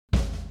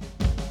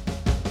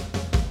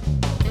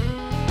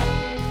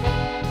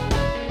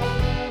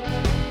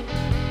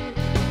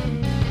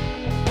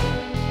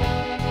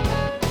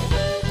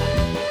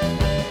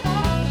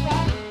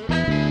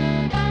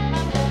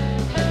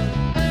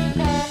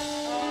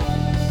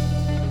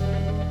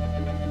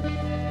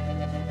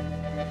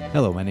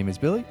Hello, my name is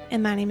Billy,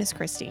 And my name is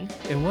Christy.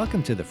 and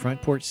welcome to the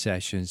Front Porch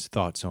Sessions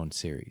Thoughts On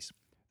series.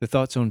 The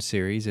Thoughts On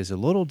series is a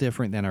little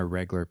different than our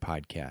regular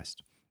podcast.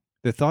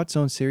 The Thoughts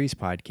On series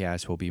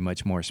podcast will be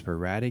much more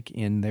sporadic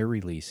in their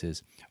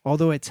releases,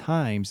 although at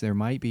times there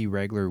might be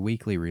regular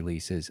weekly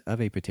releases of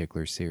a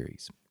particular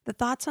series. The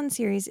Thoughts on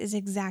series is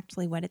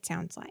exactly what it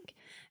sounds like.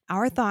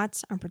 Our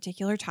thoughts on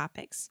particular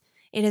topics.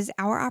 It is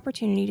our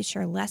opportunity to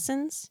share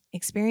lessons,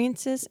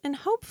 experiences, and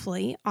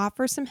hopefully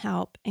offer some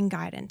help and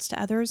guidance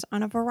to others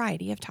on a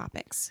variety of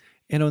topics.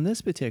 And on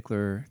this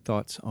particular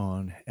Thoughts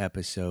On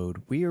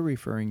episode, we are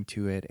referring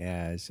to it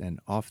as an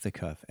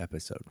off-the-cuff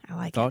episode. I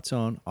like Thoughts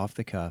On off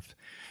the cuff.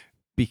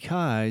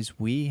 Because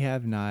we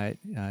have not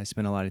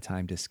spent a lot of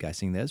time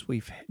discussing this,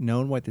 we've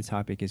known what the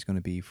topic is going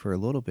to be for a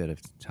little bit of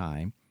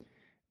time.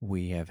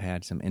 We have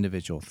had some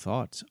individual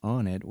thoughts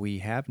on it. We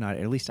have not,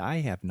 at least I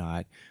have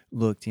not,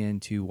 looked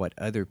into what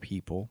other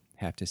people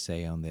have to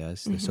say on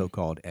this, the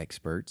so-called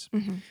experts,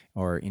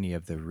 or any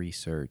of the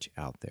research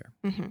out there.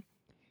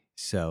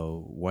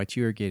 So what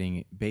you're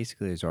getting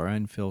basically is our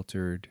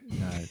unfiltered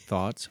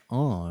thoughts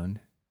on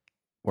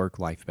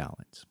work-life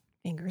balance.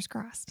 Fingers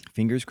crossed.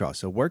 Fingers crossed.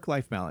 So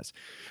work-life balance.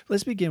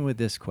 Let's begin with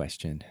this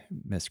question,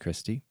 Miss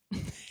Christie.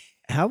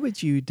 How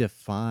would you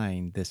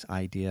define this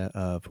idea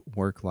of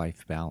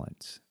work-life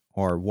balance?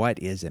 Or what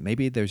is it?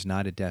 Maybe there's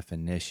not a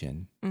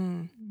definition,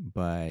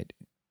 but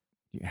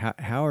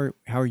how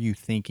are you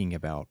thinking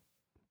about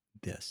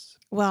this?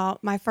 Well,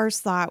 my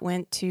first thought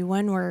went to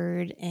one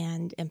word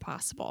and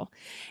impossible.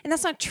 And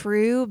that's not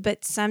true,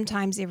 but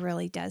sometimes it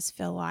really does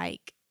feel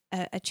like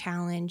a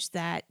challenge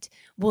that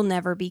will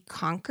never be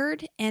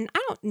conquered. And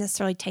I don't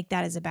necessarily take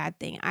that as a bad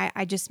thing.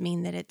 I just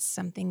mean that it's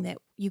something that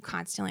you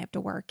constantly have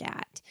to work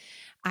at.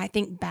 I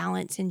think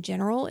balance in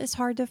general is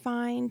hard to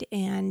find.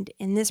 And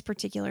in this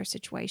particular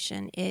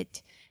situation,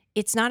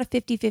 it's not a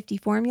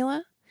 50-50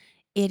 formula.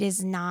 It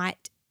is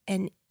not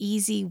an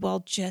easy,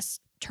 well,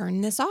 just turn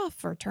this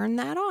off or turn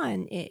that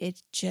on.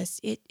 It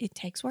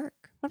takes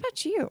work. What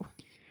about you?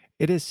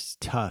 It is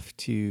tough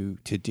to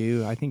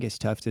do. I think it's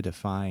tough to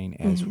define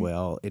as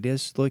well. It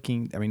is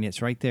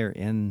it's right there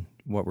in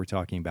what we're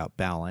talking about,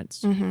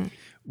 balance.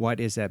 What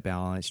is that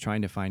balance?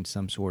 Trying to find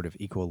some sort of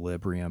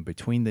equilibrium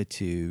between the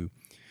two.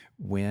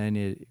 When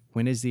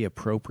is the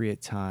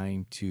appropriate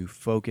time to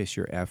focus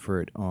your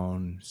effort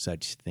on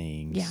such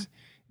things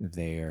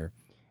there?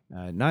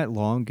 Not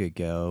long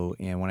ago,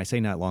 and when I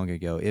say not long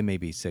ago, it may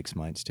be 6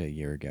 months to a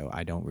year ago.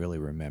 I don't really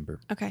remember.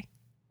 Okay.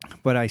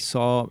 But I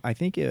saw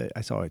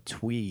a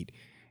tweet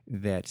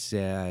that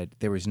said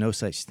there was no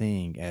such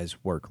thing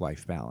as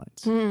work-life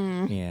balance,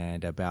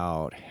 and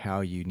about how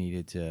you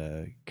needed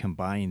to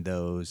combine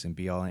those and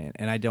be all in.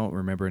 And I don't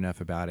remember enough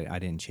about it. I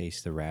didn't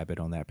chase the rabbit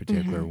on that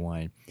particular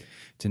one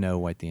to know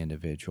what the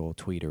individual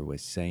tweeter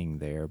was saying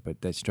there,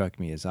 but that struck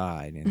me as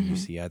odd. And you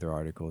see other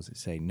articles that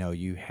say, no,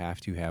 you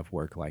have to have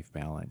work-life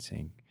balance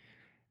and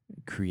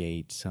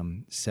create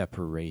some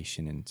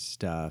separation and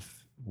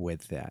stuff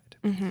with that.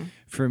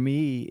 For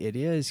me, it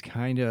is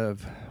kind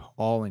of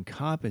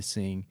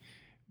all-encompassing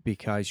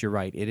because you're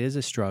right. It is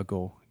a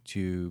struggle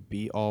to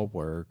be all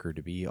work or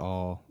to be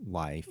all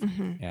life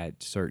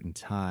at certain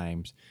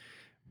times.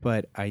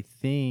 But I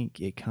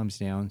think it comes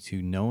down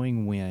to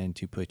knowing when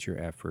to put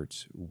your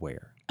efforts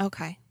where.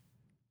 Okay.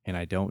 And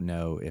I don't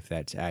know if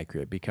that's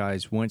accurate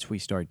because once we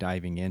start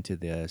diving into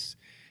this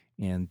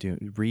and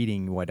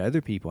reading what other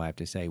people have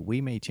to say,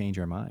 we may change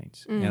our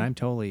minds. And I'm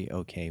totally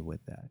okay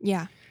with that.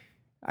 Yeah.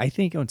 I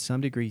think on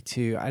some degree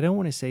too, I don't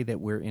want to say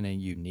that we're in a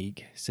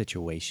unique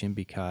situation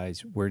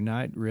because we're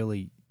not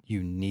really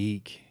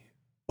unique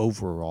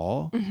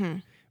overall.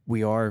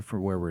 We are for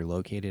where we're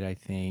located, I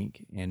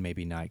think, and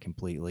maybe not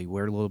completely.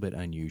 We're a little bit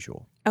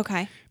unusual.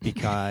 Okay.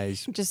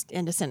 Because just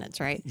end a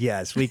sentence, right?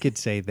 yes, we could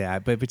say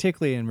that. But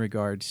particularly in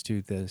regards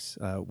to this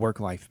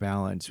work-life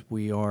balance,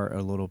 we are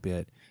a little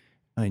bit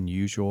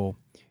unusual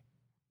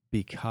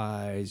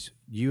because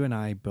you and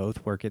I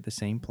both work at the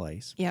same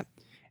place. Yep.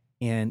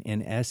 And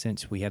in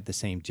essence, we have the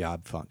same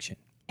job function.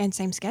 And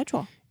same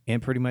schedule.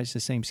 And pretty much the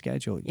same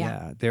schedule.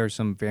 Yeah. There are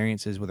some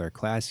variances with our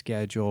class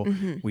schedule.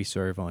 We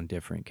serve on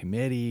different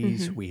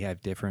committees. We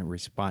have different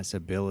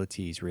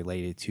responsibilities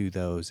related to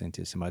those and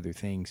to some other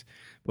things.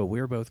 But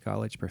we're both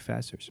college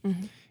professors.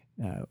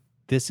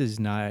 This is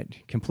not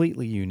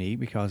completely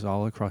unique because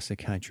all across the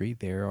country,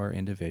 there are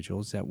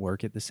individuals that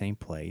work at the same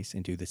place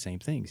and do the same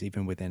things,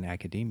 even within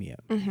academia.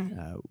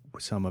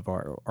 Some of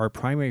our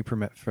primary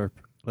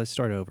let's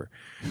start over.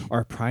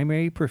 Our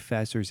primary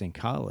professors in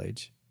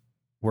college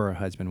were a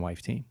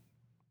husband-wife team.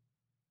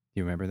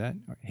 Do you remember that?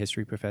 Our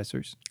history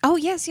professors? Oh,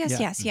 yes. They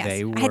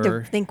I had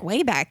to think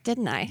way back,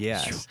 didn't I?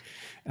 Yes.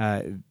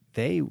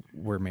 They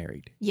were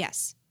married.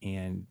 Yes.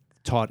 And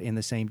taught in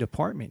the same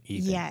department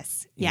even.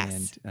 Yes.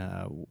 And,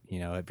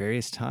 at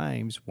various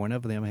times, one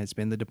of them has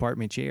been the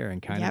department chair and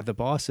kind of the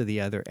boss of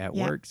the other at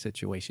work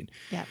situation.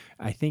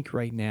 I think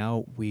right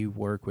now we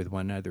work with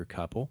one other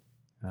couple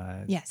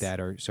that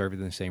are serving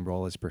the same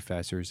role as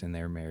professors, and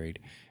they're married.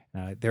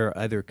 There are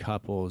other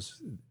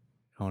couples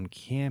on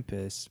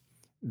campus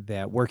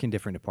that work in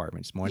different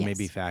departments. One may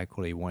be Yes.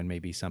 faculty, one may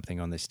be something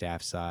on the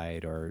staff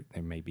side, or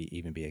there may be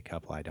even be a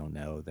couple I don't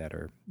know that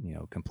are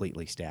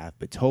completely staff,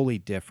 but totally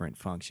different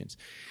functions.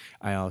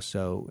 I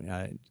also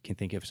can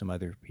think of some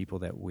other people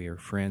that we're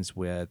friends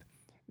with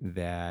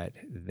that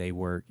they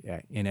work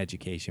in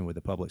education with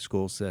the public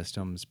school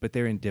systems, but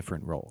they're in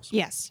different roles.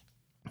 Yes.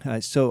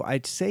 So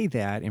I'd say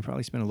that, and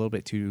probably spend a little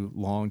bit too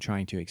long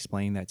trying to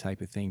explain that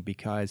type of thing,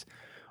 because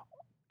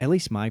at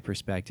least my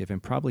perspective,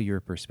 and probably your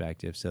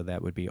perspective, so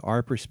that would be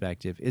our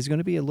perspective, is going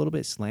to be a little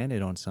bit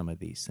slanted on some of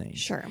these things.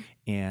 Sure.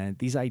 And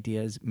these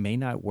ideas may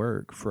not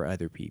work for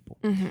other people.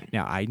 Mm-hmm.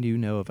 Now, I do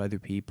know of other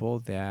people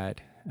that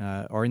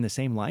are in the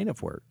same line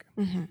of work,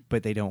 Mm-hmm.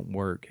 but they don't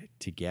work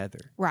together.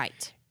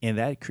 Right. And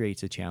that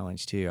creates a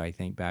challenge too. I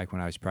think back when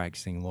I was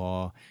practicing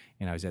law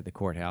and I was at the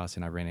courthouse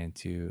and I ran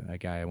into a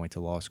guy I went to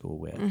law school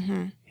with.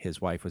 Mm-hmm. His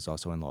wife was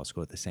also in law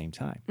school at the same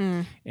time.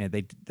 Mm. And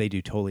they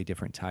do totally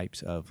different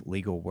types of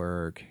legal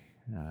work.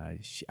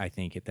 I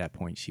think at that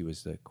point she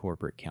was the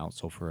corporate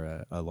counsel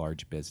for a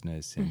large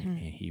business, and, Mm-hmm. and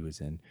he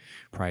was in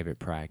private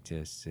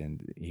practice.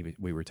 And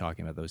we were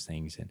talking about those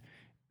things, and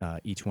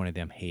each one of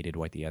them hated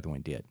what the other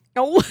one did.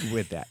 Oh.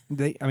 With that,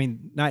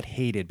 not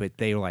hated, but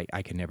they were like,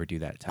 I could never do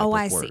that type Oh, of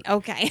I work. see.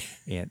 Okay.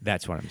 And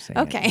that's what I'm saying.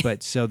 Okay.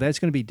 But so that's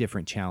going to be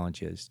different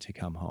challenges to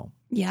come home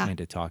Yeah. and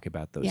to talk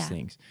about those Yeah.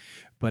 things.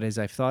 But as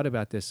I've thought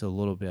about this a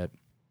little bit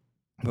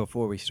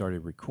before we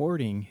started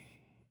recording,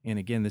 and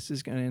again, this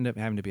is going to end up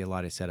having to be a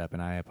lot of setup,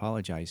 and I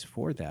apologize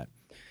for that.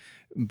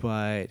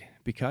 But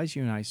because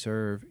you and I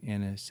serve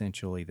in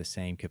essentially the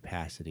same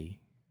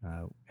capacity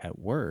at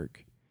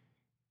work,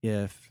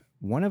 if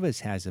one of us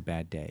has a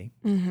bad day,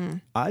 Mm-hmm.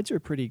 odds are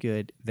pretty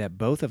good that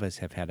both of us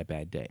have had a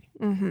bad day.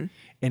 Mm-hmm.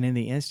 And in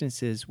the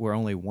instances where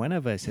only one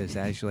of us has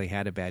actually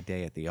had a bad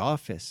day at the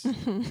office,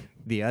 Mm-hmm.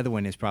 the other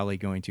one is probably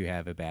going to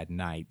have a bad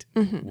night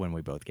Mm-hmm. when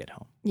we both get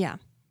home. Yeah.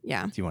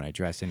 Yeah. Do you want to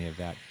address any of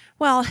that?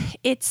 Well,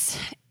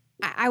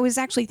 I was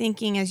actually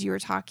thinking as you were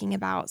talking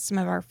about some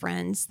of our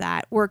friends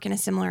that work in a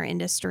similar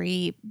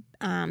industry,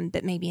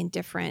 but maybe in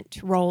different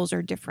roles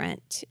or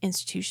different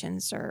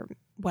institutions or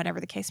whatever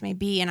the case may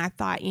be. And I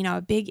thought,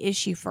 a big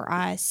issue for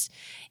us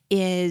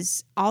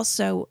is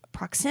also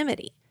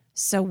proximity.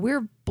 So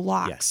we're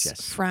blocks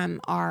Yes.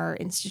 from our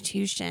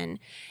institution.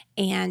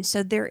 And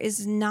so there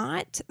is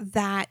not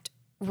that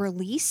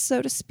release,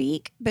 so to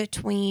speak,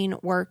 between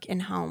work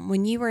and home.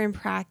 When you were in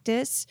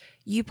practice,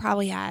 you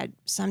probably had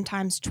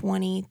sometimes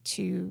 20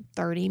 to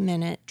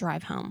 30-minute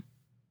drive home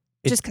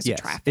just because Yes,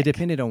 of traffic. it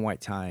depended on what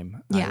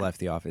time Yeah. I left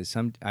the office.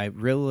 I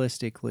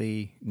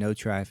realistically, no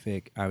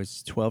traffic. I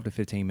was 12 to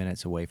 15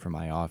 minutes away from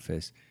my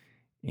office,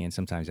 and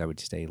sometimes I would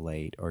stay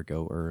late or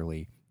go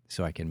early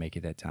so I can make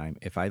it that time.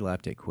 If I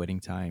left at quitting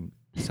time,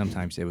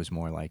 sometimes it was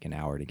more like an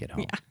hour to get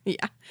home.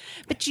 Yeah.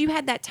 But you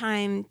had that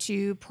time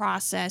to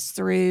process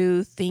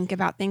through, think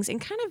about things, and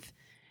kind of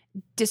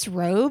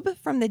disrobe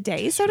from the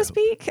day, so to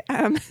speak.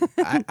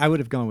 I would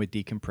have gone with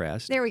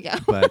decompressed. There we go.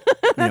 But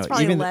That's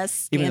probably even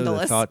less even though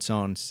the scandalous. Thoughts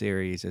on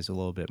series is a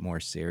little bit more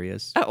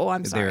serious, Oh,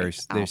 I'm sorry.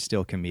 there's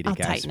still comedic I'll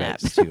tighten up.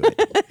 aspects to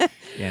it,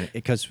 and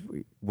because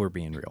we're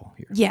being real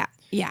here. Yeah.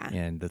 Yeah.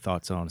 And the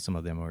thoughts on some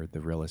of them are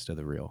the realest of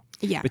the real.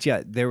 Yeah. But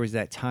yeah, there was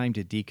that time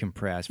to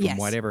decompress from Yes.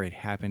 whatever had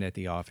happened at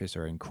the office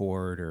or in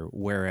court or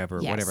wherever,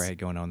 Yes. whatever had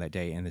going on that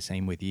day. And the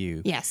same with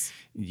you. Yes.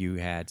 You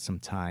had some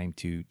time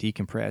to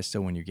decompress,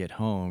 so when you get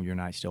home, you're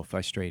not still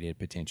frustrated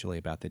potentially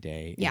about the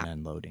day Yeah. and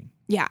unloading.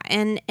 Yeah,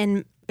 and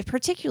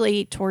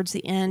particularly towards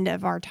the end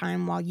of our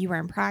time while you were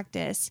in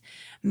practice,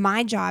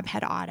 my job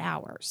had odd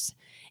hours.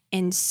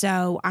 And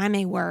so I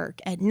may work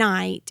at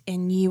night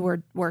and you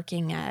were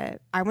working I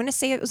want to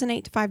say it was an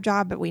 8 to 5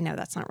 job, but we know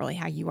that's not really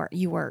how you work.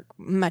 You work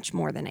much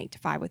more than 8 to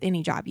 5 with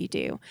any job you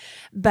do.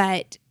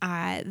 But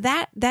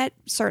that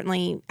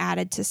certainly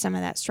added to some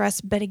of that stress.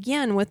 But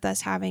again, with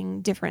us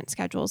having different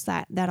schedules,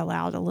 that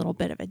allowed a little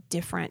bit of a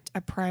different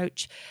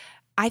approach.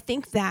 I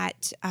think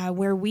that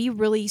where we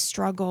really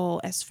struggle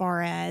as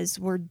far as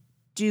we're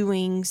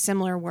doing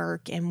similar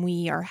work and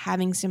we are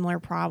having similar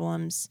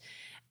problems,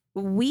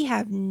 we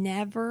have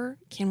never,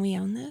 can we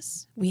own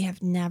this? We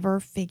have never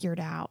figured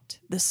out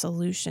the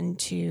solution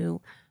to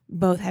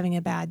both having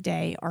a bad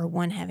day or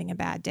one having a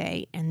bad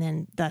day and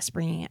then thus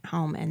bringing it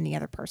home and the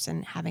other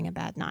person having a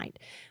bad night.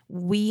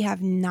 We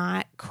have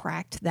not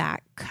cracked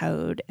that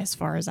code as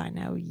far as I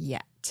know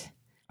yet.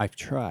 I've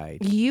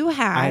tried. You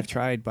have. I have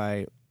tried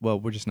well,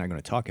 we're just not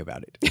going to talk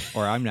about it,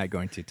 or I'm not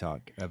going to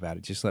talk about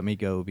it. Just let me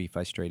go be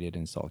frustrated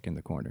and sulk in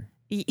the corner.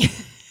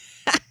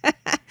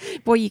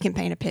 Boy, you can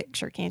paint a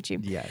picture, can't you?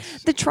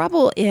 Yes. The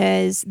trouble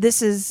is,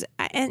 this is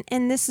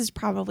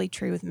probably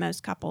true with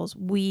most couples,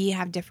 we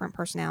have different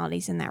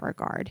personalities in that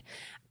regard.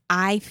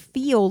 I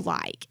feel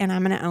like, and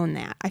I'm going to own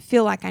that, I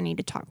feel like I need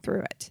to talk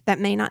through it. That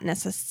may not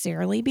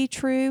necessarily be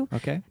true,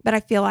 Okay. but I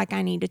feel like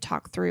I need to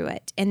talk through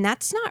it. And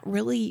that's not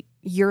really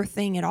your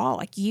thing at all.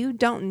 Like, you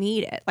don't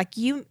need it. Like,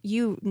 you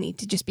need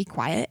to just be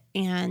quiet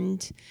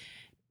and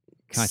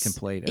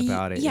Contemplate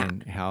about it yeah.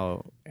 and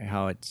how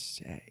it's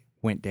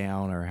went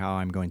down or how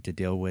I'm going to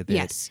deal with it.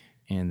 Yes.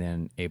 and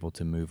then able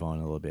to move on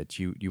a little bit.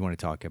 You want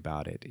to talk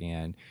about it.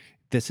 And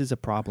this is a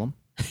problem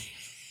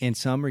in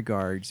some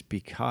regards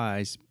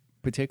because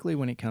particularly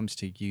when it comes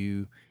to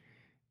you,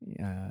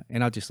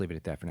 and I'll just leave it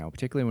at that for now,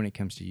 particularly when it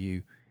comes to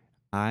you,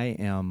 I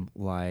am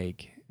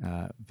like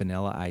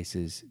Vanilla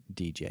Ice's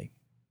DJ.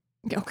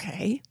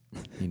 Okay.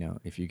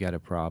 If you got a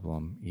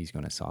problem, he's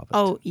going to solve it.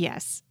 Oh,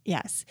 yes.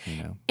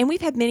 And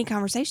we've had many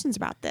conversations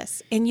about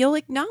this, and you'll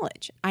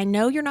acknowledge, I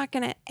know you're not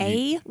going to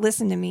A,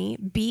 listen to me,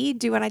 B,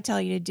 do what I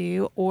tell you to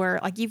do, or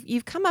like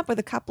you've come up with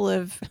a couple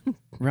of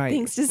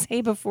things to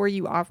say before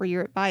you offer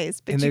your advice,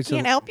 but you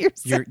can't help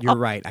yourself. You're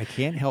right. I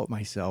can't help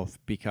myself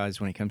because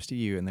when it comes to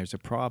you and there's a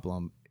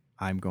problem,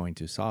 I'm going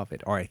to solve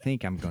it, or I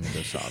think I'm going to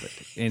go solve it.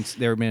 And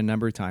there have been a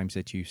number of times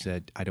that you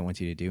said, I don't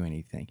want you to do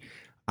anything.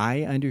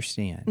 I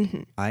understand.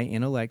 Mm-hmm. I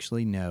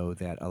intellectually know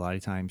that a lot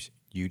of times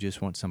you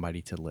just want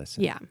somebody to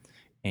listen. Yeah.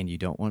 And you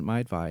don't want my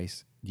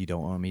advice. You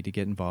don't want me to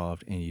get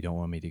involved, and you don't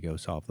want me to go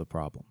solve the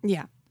problem.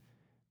 Yeah.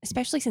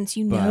 Especially since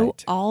you know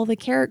all the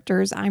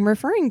characters I'm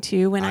referring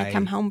to when I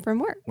come home from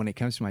work. When it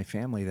comes to my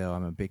family, though,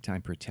 I'm a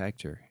big-time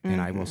protector,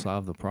 and I will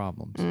solve the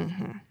problems.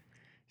 Mm-hmm.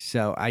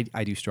 So I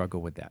do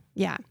struggle with that.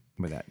 Yeah.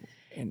 With that.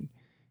 And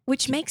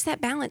which makes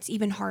that balance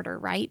even harder,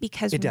 right?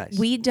 Because it does.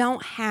 We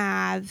don't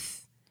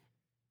have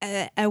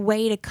a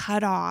way to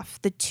cut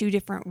off the two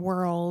different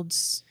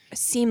worlds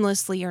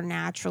seamlessly or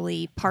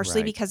naturally,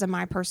 partially because of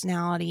my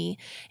personality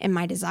and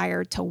my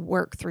desire to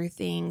work through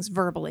things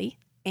verbally,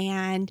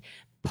 and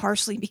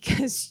partially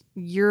because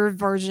your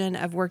version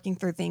of working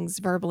through things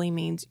verbally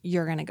means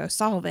you're going to go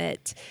solve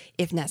it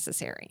if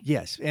necessary.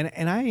 Yes.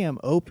 And I am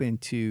open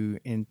to,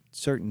 in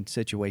certain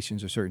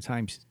situations or certain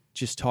times,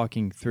 just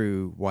talking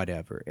through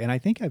whatever. And I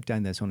think I've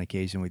done this on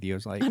occasion with you. I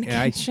was like,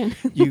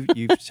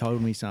 you've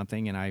told me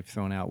something and I've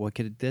thrown out, well,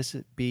 could this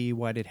be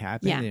what had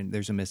happened? Yeah. And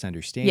there's a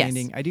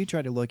misunderstanding. Yes. I do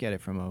try to look at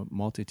it from a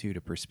multitude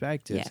of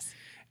perspectives. Yes.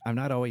 I'm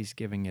not always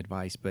giving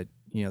advice, but,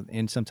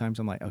 and sometimes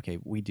I'm like, okay,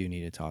 we do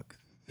need to talk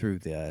through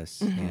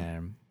this. Mm-hmm.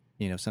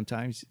 And,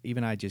 sometimes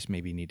even I just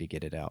maybe need to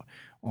get it out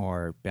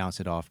or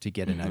bounce it off to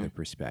get another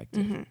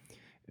perspective. Mm-hmm.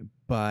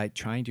 But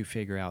trying to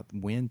figure out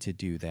when to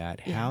do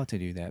that, how to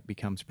do that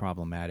becomes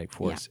problematic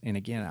for us. And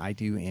again, I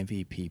do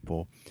envy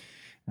people.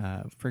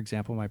 For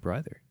example, my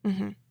brother,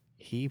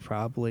 he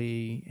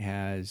probably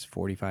has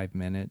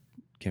 45-minute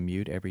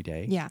commute every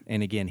day. Yeah.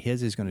 And again,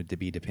 his is going to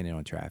be dependent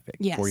on traffic.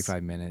 Yes.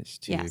 45 minutes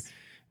to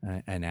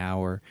an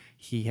hour.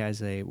 He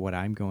has what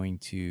I'm going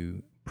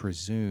to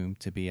presume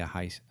to be a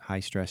high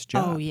stress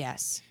job. Oh,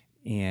 yes.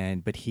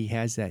 But he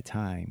has that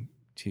time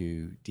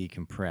to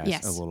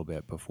decompress a little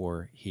bit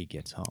before he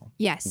gets home.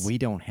 Yes. We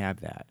don't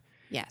have that.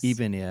 Yes.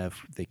 Even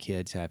if the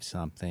kids have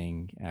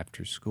something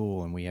after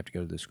school and we have to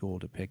go to the school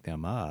to pick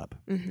them up,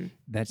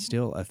 that's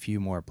still a few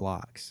more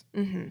blocks.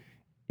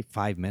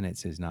 5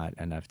 minutes is not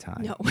enough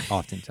time,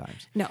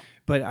 oftentimes. No.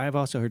 But I've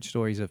also heard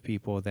stories of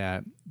people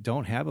that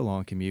don't have a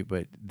long commute,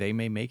 but they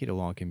may make it a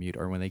long commute,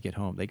 or when they get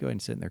home, they go ahead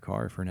and sit in their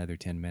car for another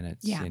 10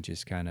 minutes and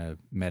just kind of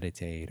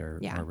meditate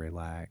or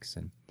relax.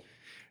 And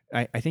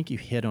I think you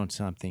hit on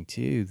something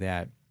too,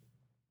 that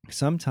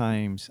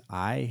sometimes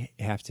I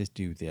have to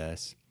do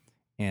this,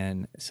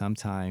 and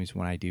sometimes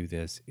when I do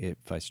this, it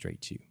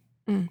frustrates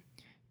you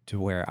to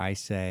where I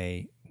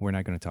say, we're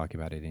not going to talk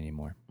about it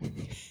anymore.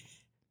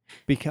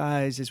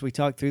 Because as we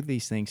talk through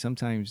these things,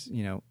 sometimes,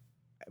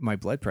 my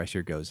blood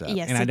pressure goes up.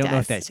 Yes, and I don't know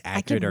if that's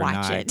accurate or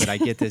not, it. But I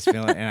get this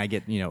feeling and I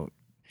get,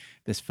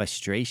 this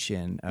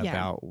frustration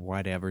about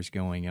whatever's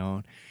going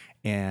on.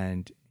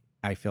 And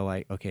I feel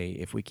like, okay,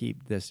 if we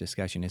keep this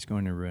discussion, it's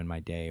going to ruin my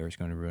day or it's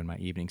going to ruin my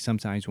evening.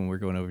 Sometimes when we're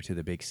going over to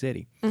the big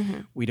city,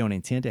 we don't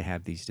intend to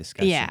have these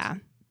discussions. Yeah.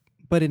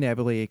 But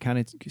inevitably,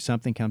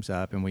 something comes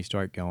up and we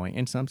start going.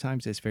 And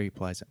sometimes it's very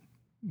pleasant.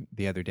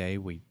 The other day,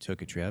 we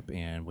took a trip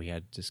and we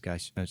had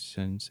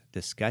discussions,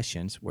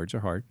 words are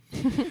hard,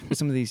 but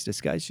some of these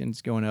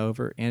discussions going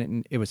over,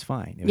 and it was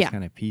fine. It was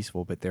kind of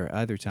peaceful. But there are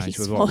other times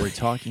with what we're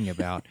talking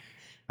about,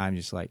 I'm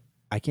just like,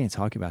 I can't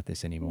talk about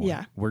this anymore.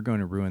 Yeah. We're going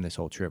to ruin this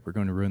whole trip. We're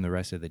going to ruin the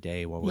rest of the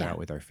day while we're out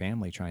with our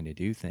family trying to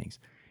do things.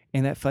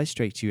 And that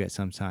frustrates you at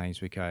some times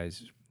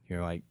because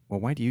you're like, well,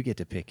 why do you get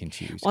to pick and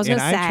choose? I'm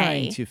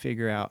trying to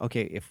figure out,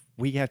 okay, if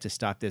we have to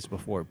stop this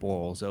before it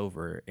boils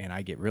over, and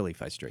I get really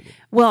frustrated.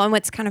 Well, and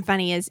what's kind of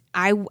funny is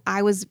I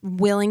was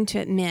willing to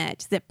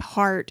admit that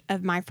part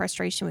of my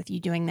frustration with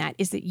you doing that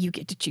is that you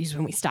get to choose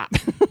when we stop.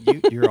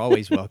 You're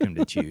always welcome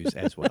to choose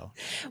as well.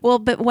 Well,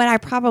 but what I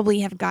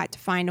probably have got to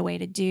find a way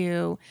to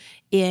do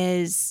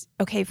is,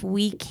 okay, if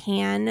we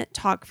can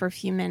talk for a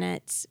few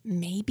minutes,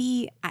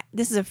 maybe,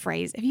 this is a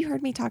phrase. Have you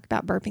heard me talk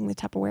about burping the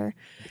Tupperware?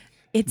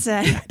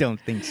 I don't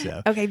think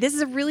so. Okay, this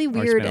is a really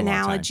weird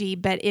analogy,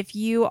 but if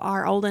you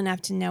are old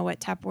enough to know what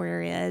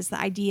Tupperware is, the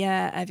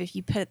idea of if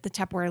you put the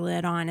Tupperware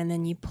lid on and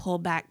then you pull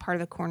back part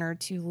of the corner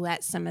to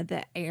let some of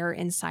the air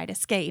inside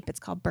escape, it's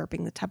called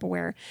burping the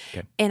Tupperware.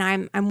 Okay. And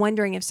I'm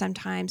wondering if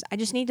sometimes I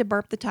just need to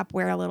burp the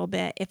Tupperware a little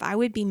bit. If I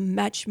would be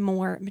much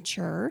more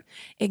mature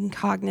and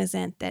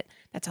cognizant that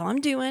that's all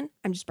I'm doing,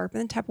 I'm just burping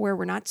the Tupperware.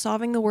 We're not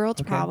solving the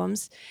world's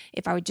problems.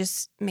 If I would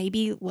just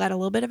maybe let a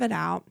little bit of it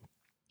out.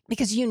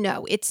 Because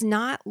it's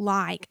not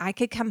like I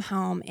could come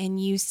home and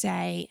you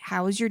say,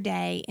 "How was your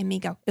day?" and me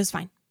go, "It was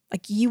fine."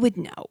 Like you would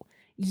know.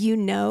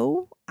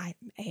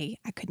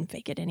 I couldn't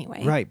fake it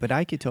anyway. Right, but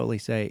I could totally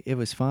say it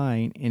was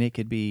fine, and it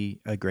could be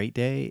a great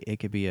day, it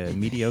could be a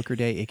mediocre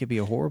day, it could be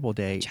a horrible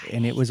day, Which I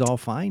and it was hate. all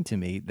fine to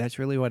me. That's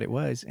really what it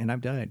was, and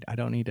I'm done. I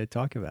don't need to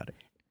talk about it.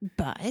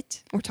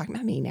 But we're talking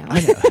about me now. I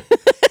know.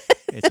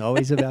 It's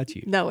always about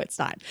you. No, it's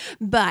not.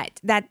 But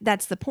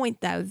that's the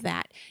point, though,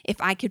 that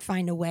if I could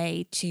find a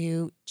way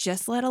to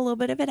just let a little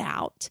bit of it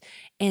out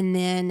and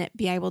then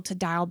be able to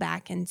dial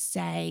back and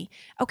say,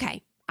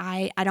 okay,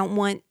 I don't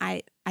want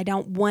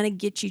to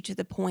get you to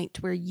the point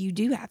where you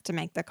do have to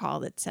make the call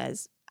that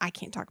says, I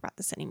can't talk about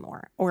this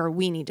anymore, or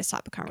we need to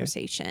stop the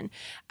conversation.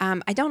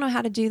 I don't know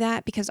how to do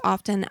that because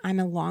often I'm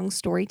a long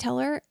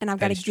storyteller and I've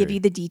got to give you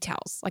the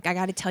details. Like I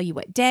got to tell you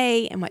what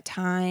day and what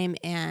time.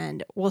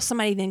 And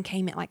somebody then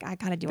came in, like I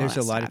got to do all that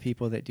There's a lot stuff. of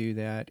people that do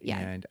that. Yeah.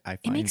 And I It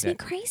find makes me that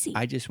crazy.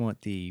 I just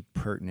want the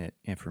pertinent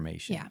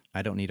information. Yeah.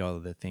 I don't need all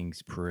of the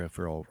things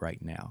peripheral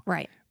right now.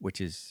 Right.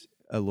 Which is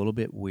a little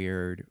bit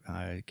weird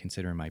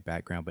considering my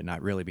background, but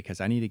not really, because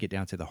I need to get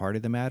down to the heart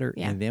of the matter,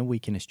 Yeah. and then we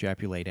can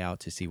extrapolate out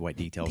to see what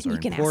details Then are you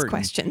can important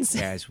ask questions.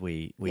 as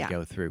we Yeah.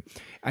 go through.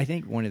 I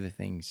think one of the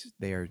things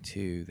there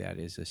too that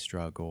is a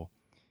struggle,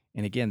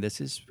 and again, this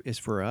is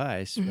for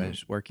us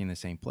as working in the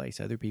same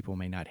place. Other people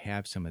may not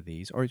have some of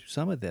these, or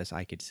some of this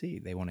I could see.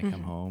 They want to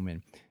come home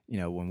and,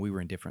 when we were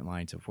in different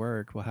lines of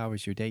work, well, how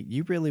was your day?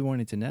 You really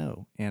wanted to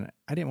know. And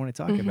I didn't want to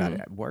talk about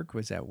it. Work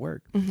was at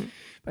work. But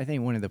I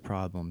think one of the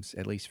problems,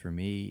 at least for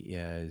me,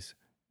 is,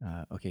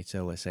 okay,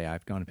 so let's say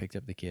I've gone and picked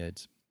up the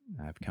kids.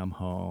 I've come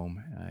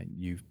home.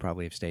 You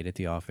probably have stayed at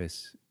the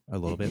office a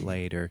little bit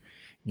later.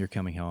 You're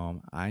coming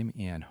home. I'm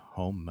in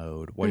home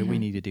mode. What do we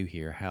need to do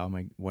here?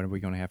 What are we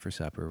going to have for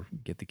supper?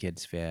 Get the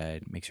kids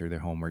fed, make sure their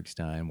homework's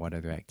done. What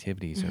other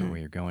activities are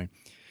we going?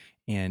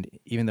 And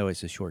even though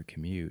it's a short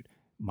commute,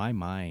 my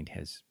mind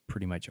has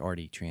pretty much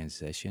already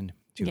transitioned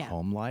to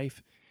home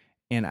life.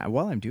 And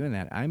while I'm doing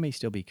that, I may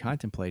still be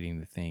contemplating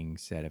the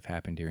things that have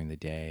happened during the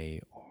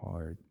day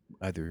or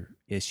other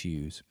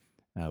issues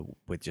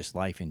with just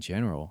life in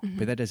general.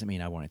 But that doesn't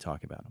mean I want to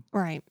talk about them.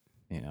 Right.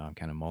 I'm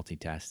kind of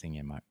multitasking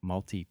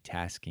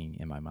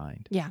in my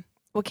mind. Yeah.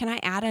 Well, can I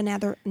add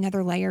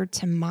another layer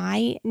to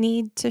my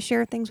need to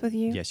share things with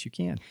you? Yes, you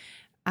can.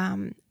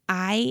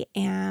 I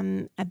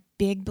am a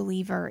big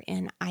believer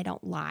in I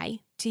don't lie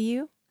to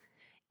you.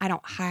 I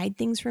don't hide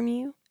things from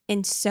you.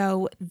 And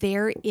so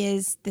there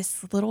is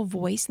this little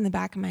voice in the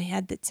back of my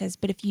head that says,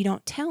 but if you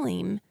don't tell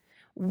him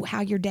how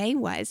your day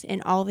was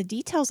and all the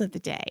details of the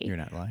day, You're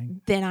not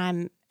lying.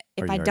 Then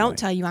if I don't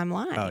tell you, I'm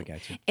lying. Oh,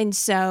 gotcha. And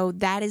so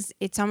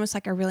it's almost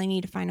like I really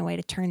need to find a way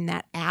to turn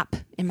that app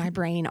in my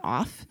brain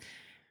off.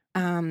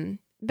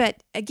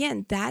 But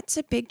again, that's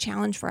a big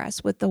challenge for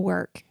us with the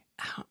work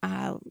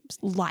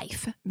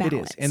life balance. It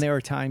is. And there are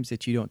times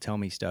that you don't tell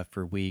me stuff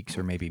for weeks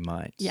or maybe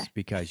months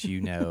because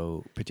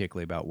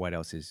particularly about what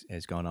else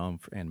has gone on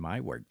in my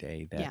work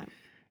day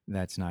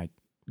that's not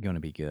going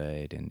to be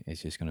good and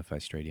it's just going to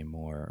frustrate you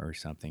more or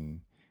something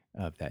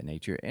of that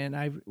nature.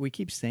 And we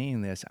keep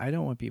saying this. I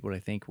don't want people to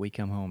think we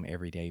come home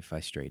every day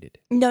frustrated.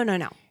 No.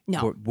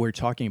 We're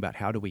talking about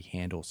how do we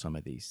handle some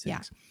of these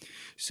things. Yeah.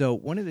 So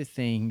one of the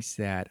things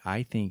that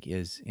I think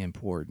is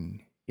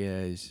important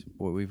is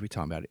what we were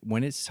talking about.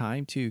 When it's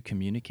time to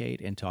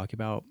communicate and talk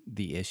about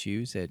the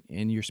issues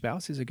and your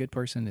spouse is a good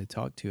person to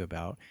talk to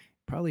about,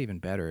 probably even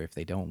better if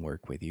they don't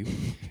work with you.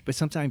 But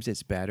sometimes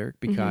it's better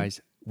because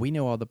we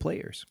know all the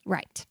players.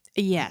 Right.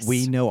 Yes.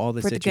 We know all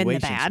the situations. The good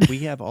and the bad. We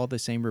have all the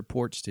same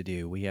reports to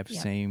do. We have the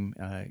same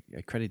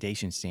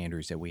accreditation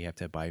standards that we have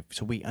to abide.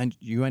 So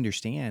you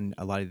understand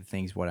a lot of the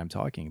things what I'm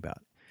talking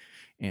about.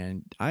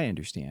 And I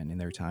understand. And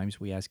there are times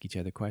we ask each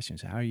other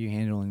questions. How are you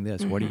handling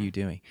this? What are you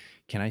doing?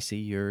 Can I see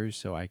yours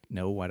so I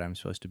know what I'm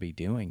supposed to be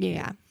doing?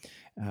 Yeah.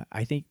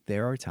 I think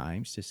there are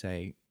times to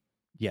say,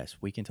 yes,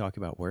 we can talk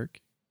about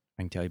work.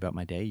 I can tell you about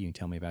my day. You can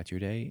tell me about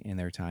your day. And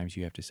there are times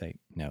you have to say,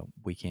 no,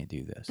 we can't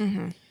do this.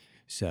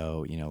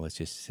 So, let's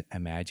just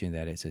imagine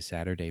that it's a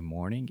Saturday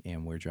morning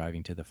and we're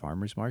driving to the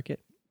farmer's market.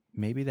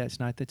 Maybe that's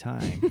not the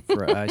time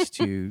for us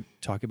to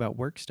talk about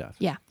work stuff.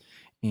 Yeah.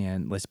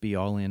 And let's be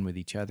all in with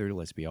each other.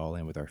 Let's be all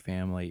in with our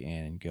family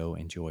and go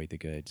enjoy the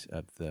goods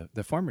of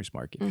the farmer's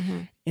market.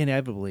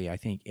 Inevitably, I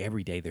think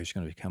every day there's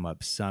going to come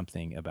up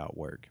something about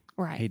work.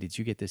 Right. Hey, did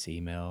you get this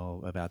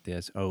email about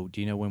this? Oh,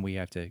 do you know when we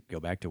have to go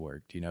back to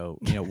work? Do you know,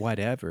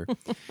 whatever.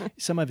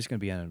 Some of it's going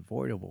to be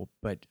unavoidable.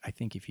 But I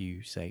think if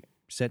you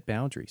set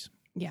boundaries.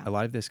 Yeah. A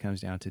lot of this comes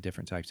down to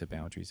different types of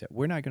boundaries that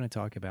we're not going to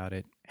talk about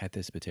it at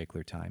this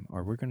particular time,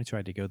 or we're going to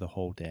try to go the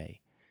whole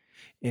day.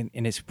 And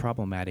it's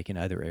problematic in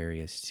other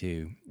areas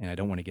too. And I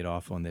don't want to get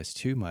off on this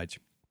too much,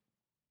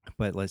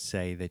 but let's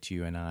say that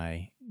you and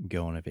I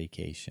go on a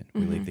vacation.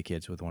 We leave the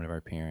kids with one of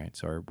our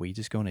parents, or we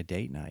just go on a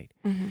date night.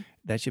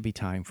 That should be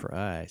time for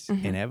us.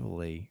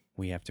 Inevitably,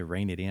 we have to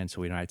rein it in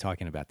so we're not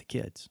talking about the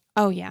kids.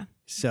 Oh, yeah.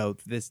 So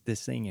this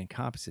thing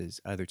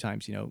encompasses other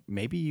times.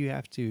 Maybe you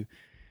have to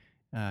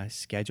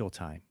schedule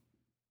time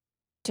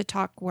to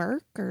talk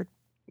work or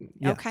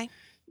Yeah. Okay.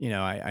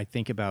 I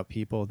think about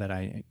people that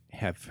I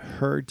have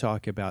heard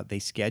talk about, they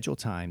schedule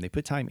time, they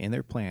put time in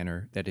their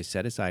planner that is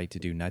set aside to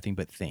do nothing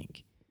but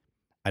think.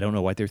 I don't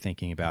know what they're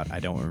thinking about. I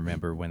don't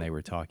remember when they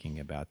were talking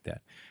about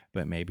that.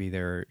 But maybe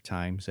there are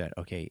times that,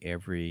 okay,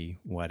 every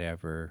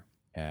whatever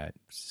at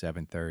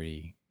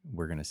 7:30,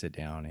 we're going to sit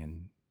down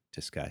and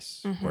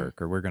discuss Mm-hmm.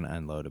 work, or we're going to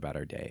unload about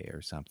our day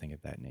or something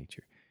of that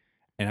nature.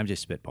 And I'm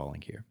just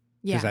spitballing here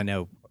because Yeah. I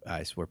know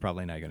us, we're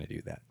probably not going to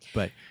do that.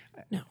 But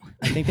No.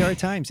 I think there are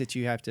times that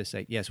you have to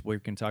say, yes, we're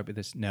going to talk about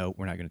this. No,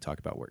 we're not going to talk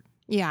about work.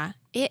 Yeah.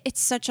 It's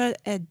such a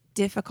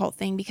difficult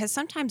thing because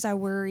sometimes I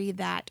worry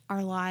that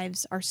our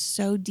lives are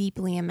so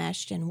deeply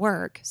enmeshed in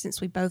work, since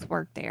we both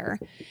work there,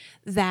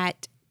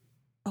 that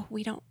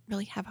we don't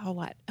really have a whole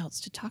lot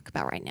else to talk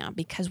about right now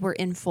because we're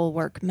in full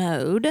work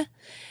mode,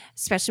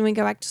 especially when we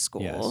go back to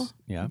school. Yes.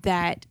 Yeah.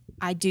 That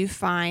I do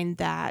find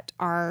that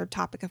our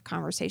topic of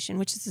conversation,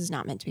 which this is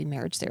not meant to be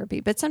marriage therapy,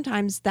 but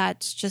sometimes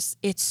that's just,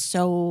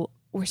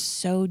 we're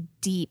so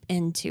deep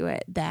into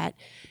it that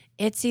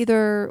it's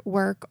either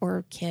work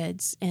or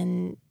kids,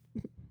 and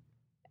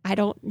I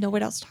don't know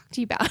what else to talk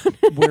to you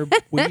about.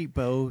 We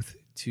both,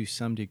 to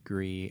some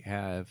degree,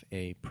 have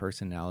a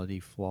personality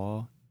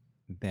flaw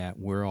that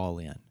we're all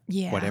in.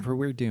 Yeah. Whatever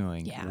we're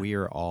doing, Yeah. we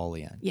are all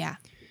in. Yeah.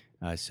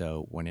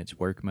 So when it's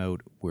work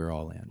mode, we're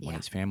all in. When Yeah.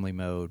 it's family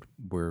mode,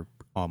 we're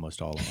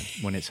almost all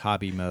in. When it's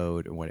hobby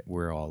mode,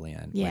 we're all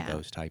in with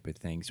those type of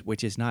things,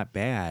 which is not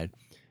bad.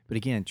 But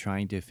again,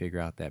 trying to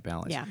figure out that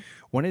balance. Yeah.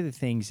 One of the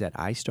things that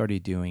I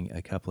started doing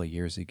a couple of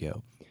years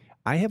ago,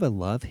 I have a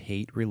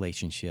love-hate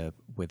relationship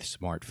with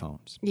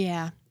smartphones.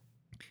 Yeah.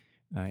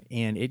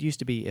 And it used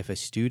to be if a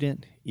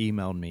student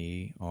emailed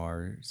me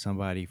or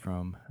somebody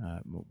from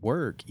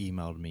work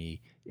emailed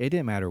me, it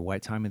didn't matter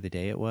what time of the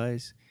day it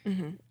was,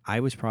 Mm-hmm. I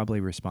was probably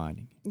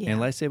responding. Yeah.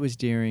 Unless it was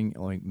during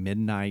like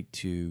midnight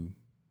to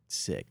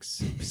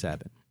 6,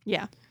 7.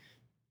 Yeah.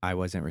 I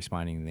wasn't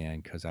responding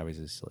then because I was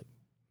asleep.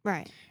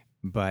 Right.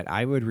 But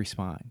I would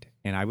respond,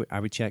 and I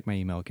would check my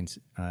email.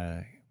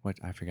 I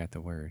forgot the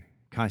word.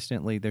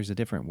 Constantly, there's a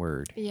different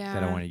word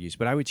that I want to use,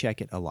 but I would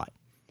check it a lot.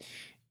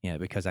 Yeah,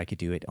 because I could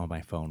do it on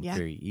my phone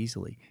very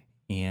easily.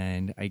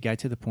 And I got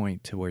to the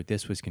point to where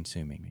this was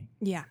consuming me.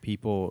 Yeah.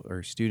 People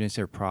or students,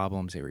 their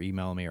problems, they were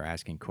emailing me or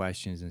asking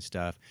questions and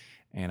stuff,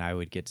 and I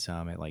would get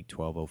some at like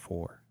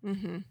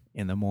 12:04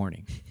 in the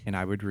morning, and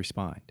I would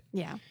respond.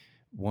 Yeah.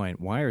 One,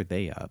 why are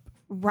they up?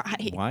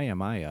 Right. Why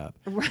am I up?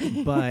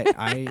 Right. But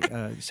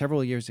I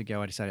several years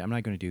ago, I decided I'm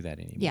not going to do that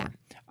anymore. Yeah.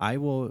 I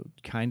will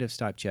kind of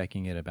stop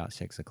checking it about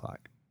 6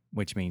 o'clock,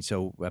 which means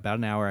so about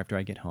an hour after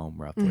I get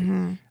home,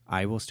 roughly,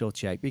 I will still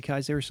check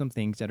because there are some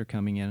things that are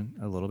coming in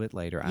a little bit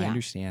later. I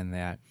understand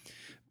that.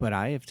 But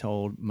I have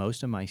told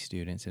most of my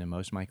students and in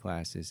most of my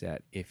classes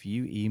that if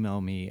you email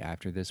me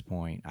after this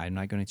point, I'm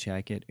not going to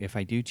check it. If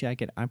I do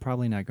check it, I'm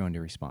probably not going to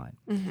respond.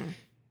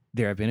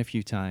 There have been a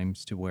few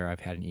times to where I've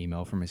had an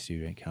email from a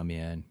student come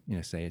in,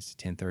 say it's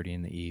 10:30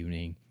 in the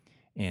evening,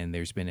 and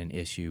there's been an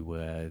issue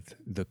with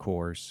the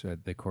course,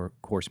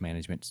 course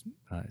management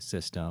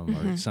system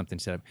or something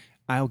set up.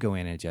 I'll go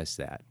in and adjust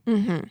that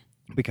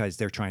because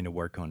they're trying to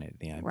work on it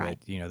then. Right.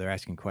 But, they're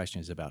asking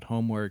questions about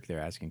homework. They're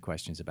asking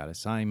questions about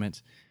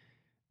assignments,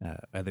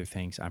 other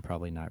things. I'm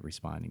probably not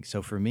responding.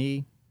 So for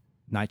me,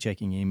 not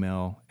checking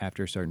email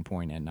after a certain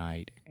point at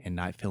night and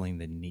not feeling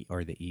the need,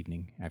 or the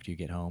evening after you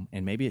get home.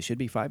 And maybe it should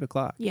be 5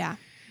 o'clock. Yeah.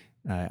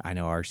 I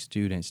know our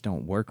students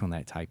don't work on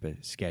that type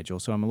of schedule,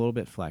 so I'm a little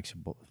bit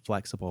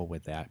flexible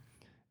with that.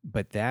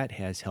 But that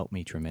has helped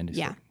me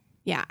tremendously. Yeah.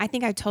 Yeah. I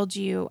think I told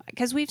you,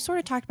 because we've sort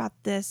of talked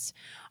about this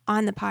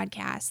on the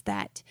podcast,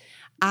 that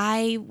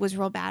I was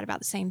real bad about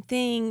the same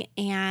thing.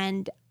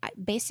 And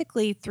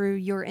basically through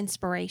your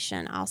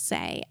inspiration, I'll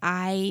say,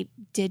 I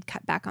did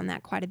cut back on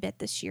that quite a bit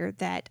this year,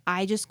 that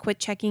I just quit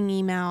checking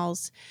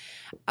emails.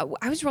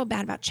 I was real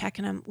bad about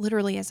checking them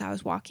literally as I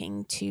was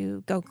walking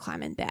to go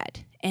climb in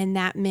bed. And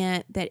that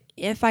meant that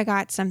if I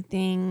got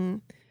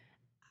something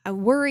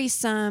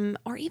worrisome,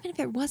 or even if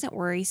it wasn't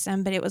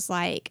worrisome, but it was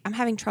like, I'm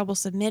having trouble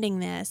submitting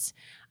this,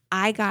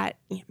 I got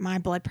my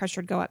blood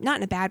pressure to go up, not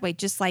in a bad way,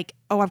 just like,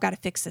 I've got to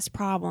fix this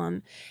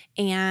problem.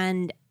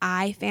 And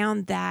I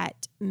found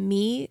that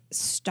me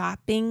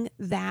stopping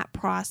that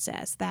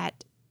process,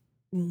 that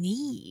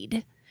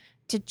need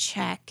to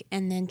check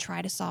and then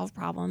try to solve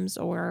problems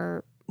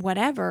or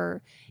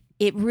whatever,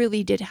 it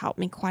really did help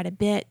me quite a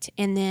bit.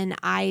 And then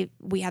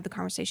we had the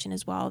conversation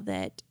as well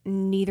that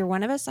neither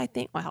one of us,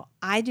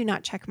 I do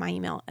not check my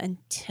email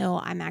until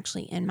I'm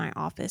actually in my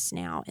office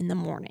now in the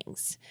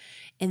mornings.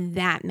 And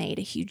that made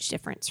a huge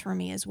difference for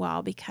me as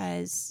well,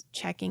 because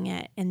checking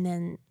it and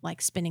then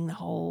like spending the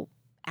whole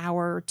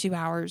hour or 2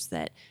 hours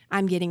that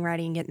I'm getting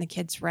ready and getting the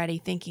kids ready,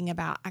 thinking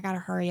about, I got to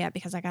hurry up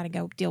because I got to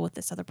go deal with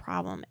this other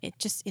problem.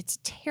 It's a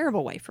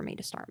terrible way for me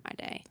to start my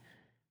day.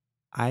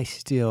 I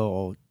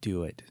still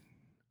do it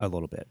A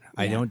little bit.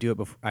 I Yeah. don't do it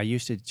before. I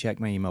used to check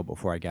my email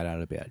before I got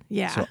out of bed.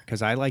 Yeah. So,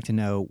 because I like to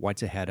know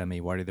what's ahead of me,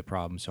 what are the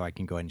problems, so I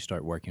can go ahead and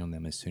start working on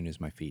them as soon as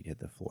my feet hit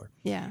the floor.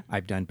 Yeah.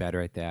 I've done better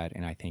at that,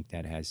 and I think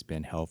that has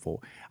been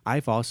helpful.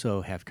 I've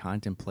also have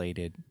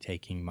contemplated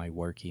taking my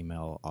work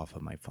email off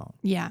of my phone.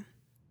 Yeah.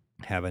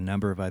 Have a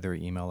number of other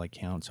email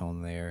accounts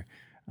on there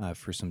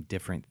for some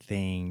different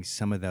things.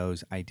 Some of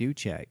those I do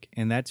check,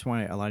 and that's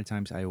why a lot of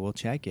times I will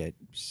check it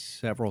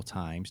several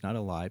times, not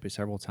a lot, but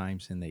several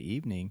times in the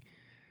evening,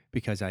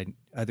 because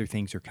other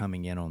things are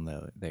coming in on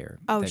there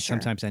Oh, that sure.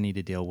 sometimes I need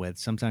to deal with.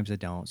 Sometimes I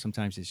don't.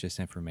 Sometimes it's just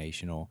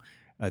informational.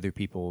 Other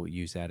people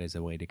use that as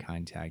a way to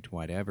contact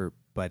whatever.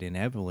 But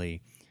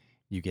inevitably,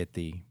 you get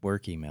the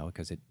work email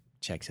because it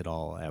checks it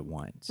all at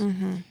once.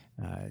 Mm-hmm.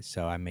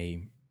 So I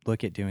may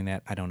look at doing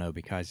that. I don't know,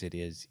 because it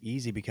is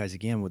easy. Because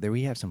again, there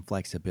we have some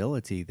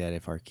flexibility that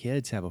if our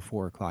kids have a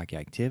 4:00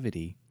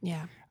 activity,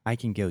 Yeah. I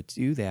can go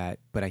do that.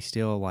 But I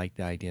still like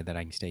the idea that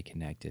I can stay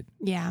connected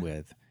Yeah.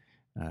 with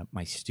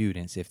my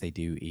students if they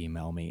do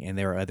email me. And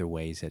there are other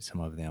ways that some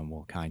of them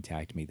will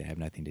contact me that have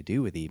nothing to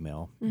do with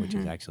email, which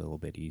is actually a little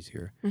bit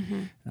easier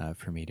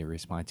for me to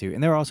respond to.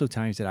 And there are also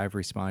times that I've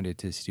responded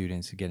to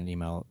students who get an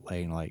email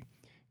late and like,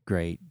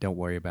 great, don't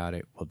worry about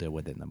it. We'll deal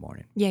with it in the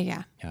morning.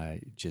 Yeah.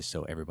 Just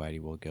so everybody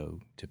will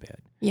go to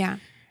bed. Yeah.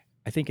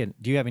 I think,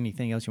 do you have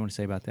anything else you want to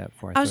say about that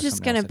before I I was throw just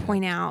something going else to at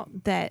point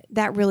out that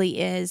that really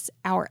is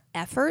our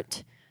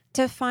effort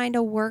to find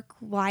a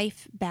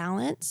work-life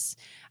balance.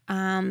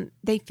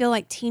 They feel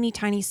like teeny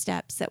tiny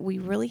steps that we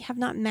really have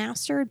not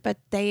mastered, but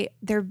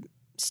they're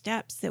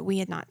steps that we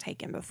had not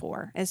taken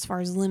before as far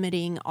as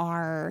limiting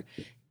our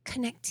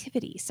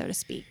connectivity, so to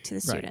speak, to the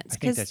Right. students. I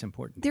think that's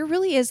important. There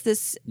really is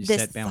this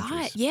set thought,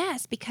 boundaries.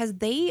 yes, because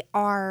they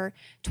are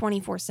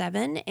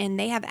 24/7 and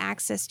they have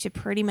access to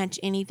pretty much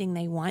anything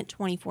they want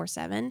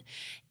 24/7,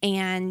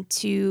 and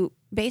to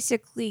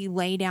basically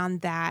lay down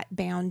that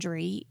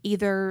boundary,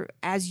 either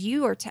as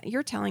you are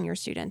you're telling your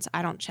students,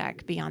 I don't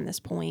check beyond this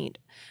point,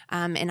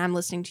 and I'm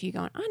listening to you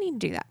going, I need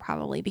to do that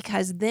probably,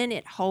 because then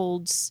it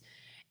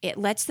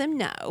lets them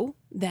know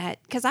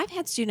that, because I've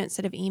had students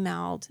that have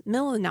emailed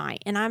middle of the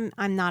night, and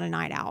I'm not a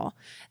night owl.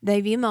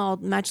 They've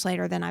emailed much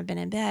later than I've been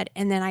in bed,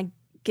 and then I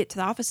get to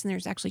the office and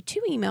there's actually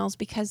 2 emails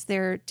because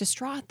they're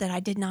distraught that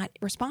I did not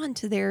respond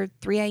to their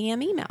 3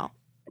 a.m. email.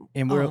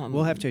 And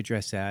we'll have to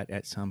address that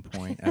at some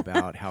point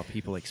about how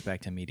people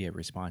expect immediate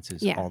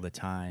responses Yeah. all the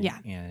time. Yeah.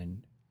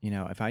 And,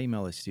 if I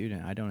email a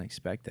student, I don't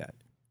expect that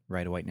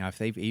right away. Now, if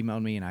they've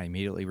emailed me and I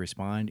immediately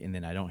respond and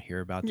then I don't hear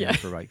about them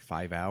for like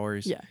 5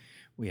 hours,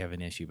 we have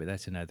an issue. But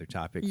that's another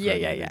topic for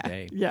another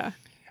day. Yeah.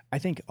 I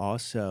think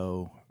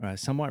also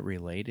somewhat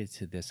related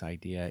to this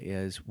idea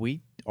is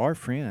we are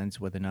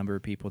friends with a number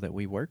of people that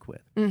we work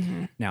with.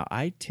 Mm-hmm. Now,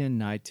 I tend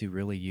not to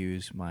really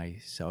use my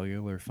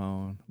cellular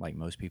phone like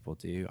most people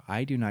do.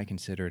 I do not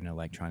consider it an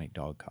electronic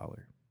dog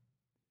collar.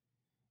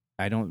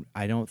 I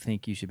don't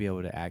think you should be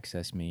able to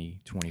access me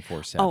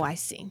 24/7. Oh, I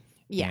see.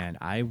 Yeah. And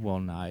I will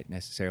not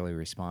necessarily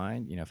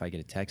respond. If I get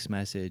a text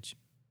message,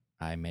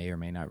 I may or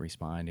may not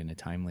respond in a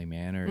timely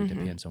manner. It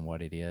depends on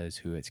what it is,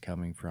 who it's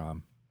coming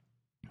from.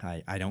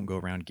 I don't go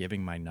around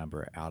giving my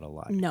number out a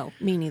lot. No,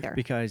 me neither.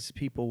 Because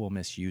people will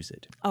misuse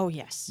it. Oh,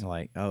 yes.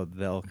 Like,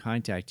 they'll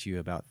contact you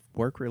about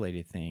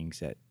work-related things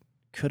that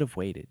could have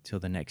waited till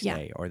the next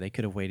day, or they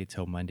could have waited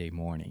till Monday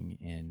morning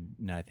and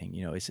nothing.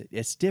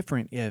 It's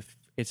different if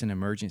it's an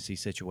emergency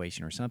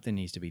situation or something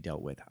needs to be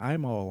dealt with.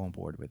 I'm all on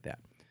board with that.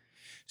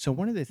 So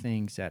one of the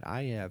things that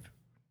I have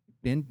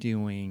been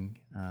doing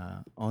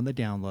on the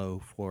down low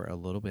for a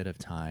little bit of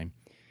time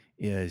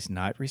is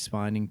not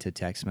responding to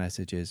text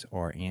messages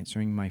or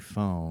answering my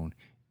phone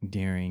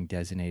during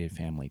designated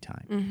family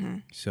time. Mm-hmm.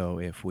 So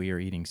if we are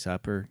eating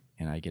supper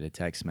and I get a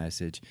text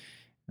message,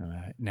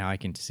 now I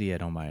can see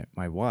it on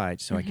my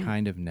watch, so I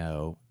kind of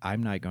know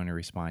I'm not going to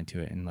respond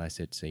to it unless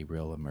it's a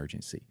real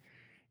emergency.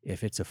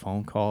 If it's a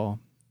phone call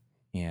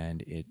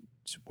and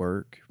it's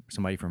work,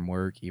 somebody from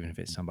work, even if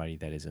it's somebody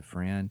that is a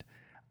friend,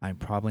 I'm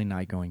probably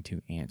not going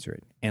to answer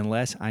it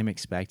unless I'm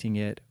expecting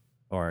it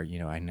or,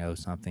 I know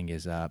something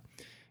is up.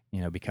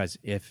 Because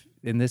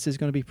and this is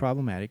going to be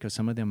problematic because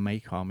some of them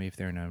may call me if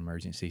they're in an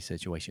emergency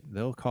situation.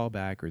 They'll call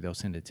back or they'll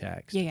send a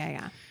text.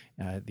 Yeah.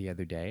 The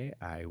other day,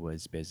 I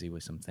was busy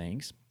with some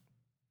things,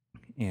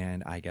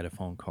 and I got a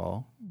phone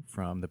call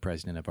from the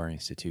president of our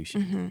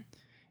institution,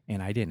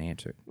 and I didn't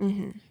answer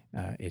it.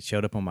 It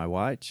showed up on my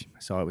watch. I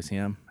saw it was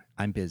him.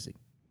 I'm busy.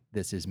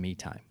 This is me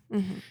time.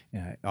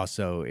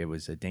 Also, it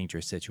was a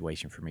dangerous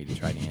situation for me to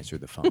try to answer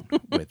the phone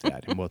with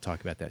that. And we'll talk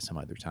about that some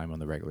other time on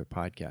the regular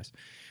podcast.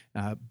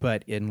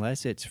 But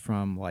unless it's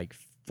from like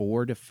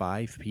 4 to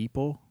 5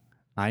 people,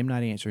 I'm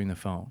not answering the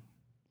phone.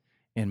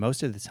 And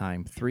most of the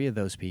time, 3 of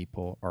those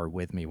people are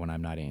with me when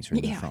I'm not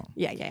answering the phone.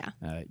 Yeah.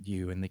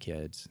 You and the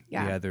kids.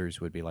 Yeah. The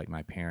others would be like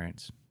my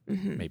parents,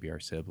 maybe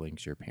our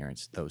siblings, your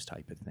parents, those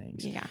type of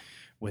things. Yeah.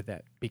 With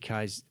that,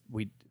 because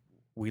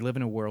we live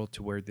in a world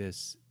to where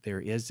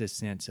there is this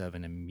sense of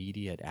an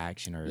immediate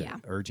action or Yeah.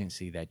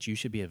 urgency that you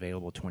should be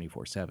available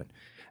 24/7.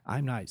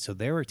 I'm not. So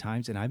there are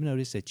times, and I've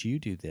noticed that you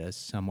do this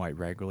somewhat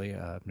regularly.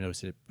 I've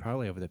noticed it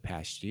probably over the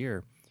past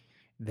year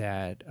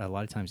that a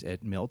lot of times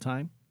at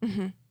mealtime,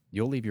 Mm-hmm.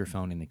 you'll leave your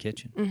phone in the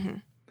kitchen. Mm-hmm.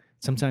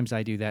 Sometimes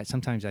I do that.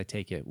 Sometimes I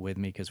take it with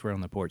me because we're on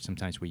the porch.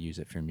 Sometimes we use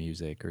it for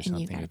music or And you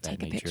something got to of that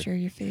take a nature. picture of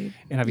your food.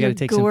 And I've got Your to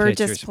take some gorgeous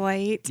pictures.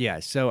 plate. Yeah,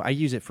 so I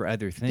use it for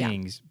other Yeah.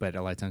 things, but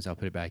a lot of times I'll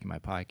put it back in my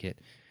pocket.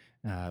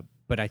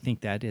 But I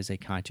think that is a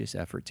conscious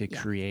effort to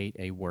Yeah. create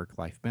a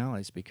work-life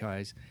balance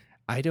because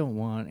I don't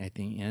want at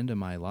the end of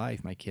my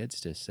life my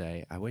kids to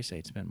say, I wish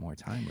they'd spent more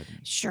time with me.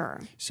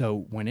 Sure.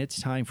 So when it's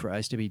time for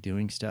us to be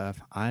doing stuff,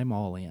 I'm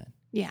all in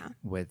Yeah.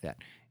 with that.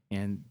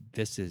 And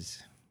this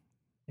is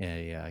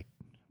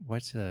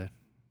what's a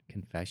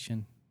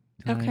confession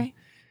time?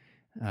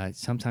 Okay.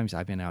 Sometimes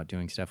I've been out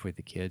doing stuff with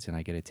the kids and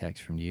I get a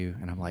text from you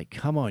and I'm like,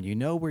 come on,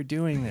 we're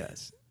doing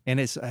this. And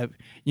it's,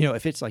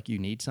 if it's like you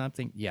need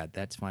something, yeah,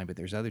 that's fine. But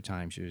there's other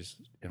times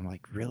I'm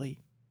like, really?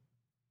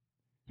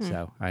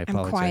 So I I'm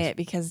apologize. quiet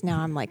because now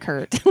I'm like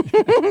hurt,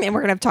 and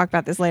we're gonna have to talk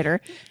about this later.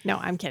 No,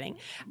 I'm kidding.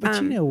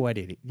 But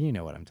you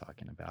know what I'm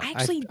talking about. I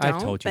actually I've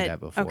don't. told you but, that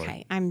before.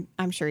 Okay,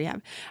 I'm sure you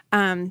have.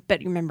 But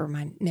remember,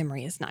 my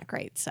memory is not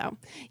great, so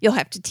you'll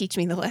have to teach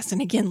me the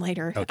lesson again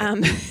later.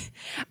 Okay.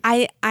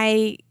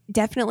 I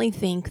definitely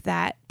think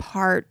that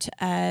part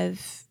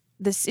of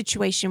the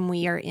situation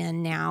we are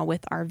in now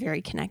with our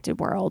very connected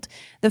world,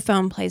 the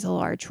phone plays a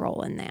large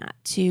role in that,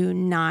 to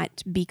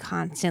not be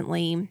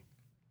constantly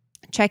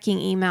checking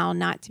email,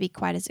 not to be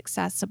quite as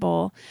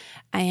accessible.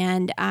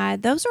 And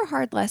those are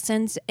hard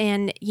lessons.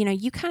 And,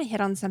 you kind of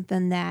hit on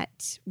something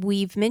that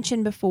we've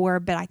mentioned before,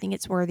 but I think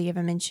it's worthy of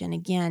a mention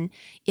again,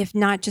 if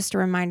not just a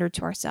reminder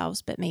to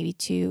ourselves, but maybe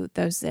to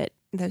those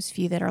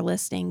few that are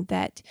listening,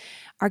 that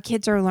our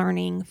kids are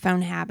learning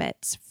phone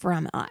habits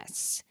from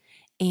us.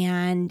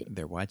 And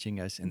they're watching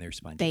us and they're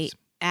sponges. They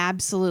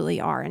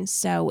absolutely are. And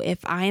so if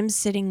I'm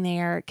sitting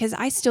there, because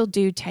I still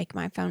do take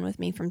my phone with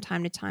me from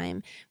time to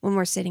time when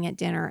we're sitting at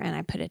dinner and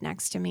I put it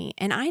next to me,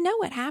 and I know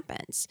what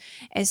happens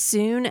as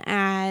soon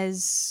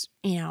as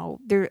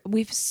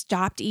we've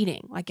stopped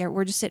eating, like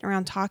we're just sitting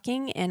around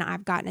talking and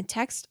I've gotten a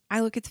text, I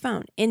look at the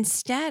phone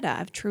instead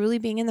of truly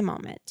being in the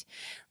moment,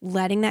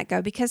 letting that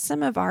go, because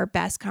some of our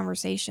best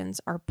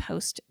conversations are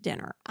post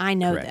dinner. I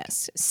know Correct.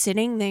 this,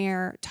 sitting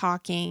there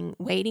talking,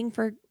 waiting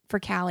for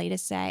Callie to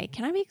say,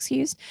 can I be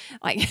excused?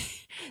 Like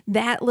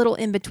that little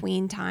in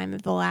between time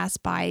of the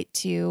last bite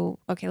to,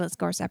 okay, let's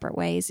go our separate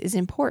ways is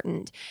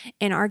important.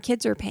 And our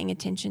kids are paying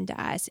attention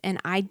to us. And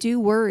I do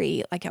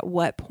worry, like, at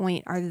what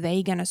point are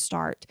they going to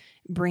start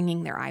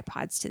bringing their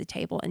iPods to the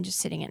table and just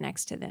sitting it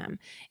next to them?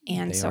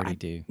 And they so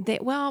already do.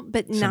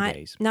 But Some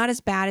days. not as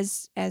bad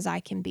as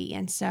I can be.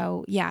 And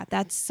so, yeah,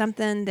 that's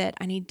something that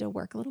I need to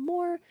work a little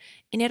more.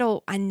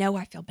 And I know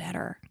I feel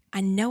better. I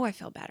know I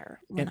feel better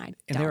when I don't.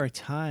 And there are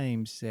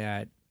times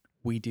that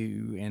we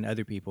do and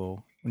other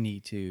people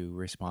need to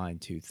respond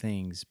to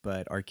things,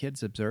 but our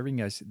kids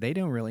observing us, they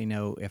don't really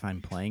know if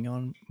I'm playing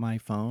on my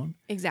phone.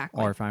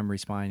 Exactly. Or if I'm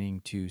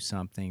responding to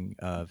something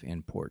of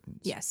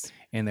importance. Yes.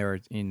 And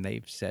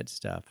they've said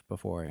stuff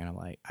before and I'm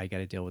like, I got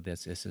to deal with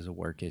this. This is a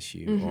work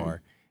issue. Mm-hmm.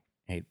 Or,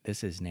 hey,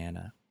 this is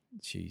Nana.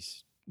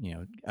 She's,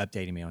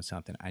 updating me on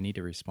something. I need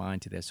to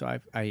respond to this. So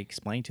I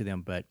explained to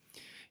them, but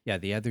yeah,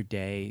 the other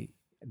day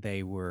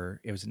it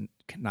was a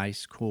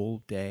nice,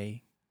 cool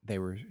day. They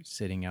were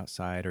sitting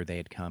outside or they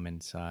had come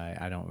inside.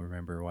 I don't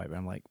remember why, but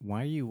I'm like,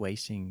 why are you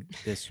wasting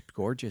this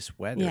gorgeous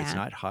weather? Yeah. It's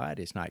not hot.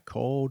 It's not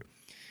cold.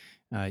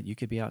 You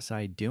could be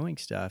outside doing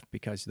stuff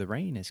because the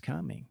rain is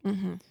coming.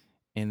 Mm-hmm.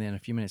 And then a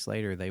few minutes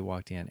later, they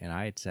walked in and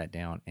I had sat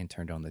down and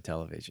turned on the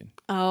television.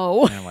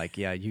 Oh. And I'm like,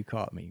 yeah, you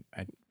caught me.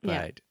 I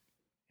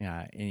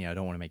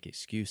don't want to make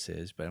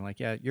excuses, but I'm like,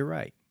 yeah, you're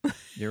right.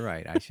 You're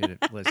right. I should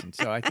have listened.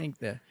 So I think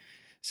that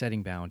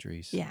setting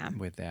boundaries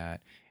with that.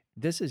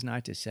 This is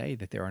not to say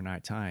that there are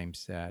not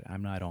times that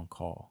I'm not on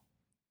call.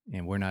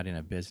 And we're not in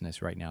a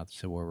business right now,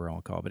 so where we're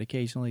on call. But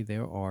occasionally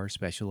there are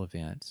special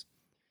events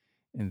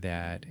and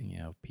that,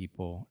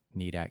 people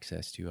need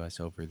access to us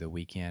over the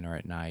weekend or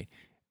at night.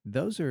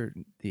 Those are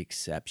the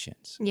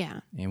exceptions.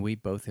 Yeah. And we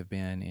both have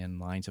been in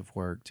lines of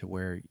work to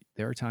where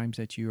there are times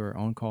that you are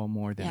on call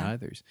more than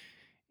others.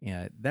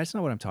 Yeah, that's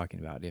not what I'm talking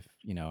about. If,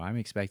 I'm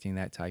expecting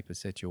that type of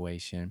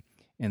situation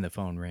and the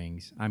phone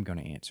rings, I'm going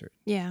to answer it.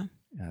 Yeah.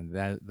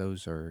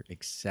 Those are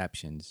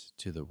exceptions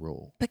to the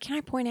rule. But can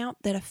I point out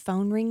that a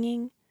phone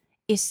ringing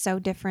is so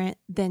different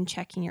than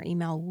checking your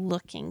email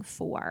looking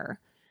for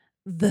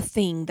the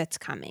thing that's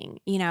coming,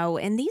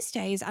 and these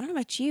days, I don't know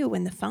about you,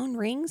 when the phone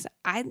rings,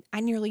 I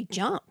nearly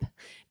jump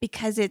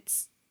because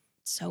it's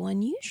so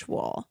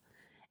unusual.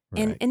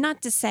 Right. And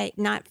not to say,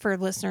 not for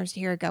listeners to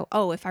hear go,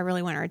 oh, if I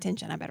really want our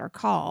attention, I better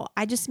call.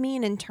 I just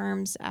mean in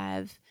terms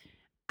of,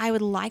 I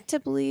would like to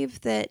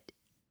believe that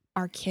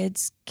our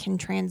kids can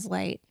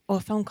translate. Well,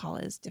 a phone call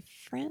is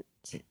different.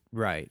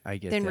 Right, I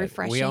get than that. We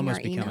refreshing our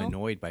almost become email.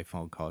 annoyed by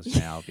phone calls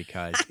now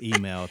because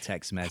email,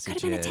 text That could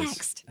have been a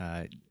messages, text.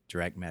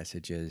 direct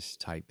messages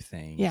type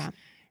things Yeah.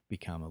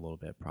 become a little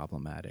bit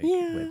problematic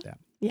Yeah. with that.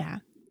 Yeah.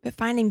 But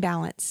finding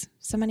balance.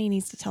 Somebody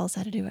needs to tell us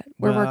how to do it.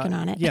 We're Well, working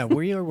on it. yeah,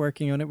 we are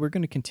working on it. We're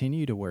going to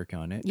continue to work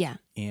on it. Yeah.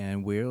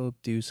 And we'll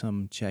do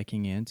some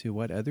checking into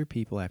what other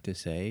people have to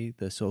say,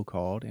 the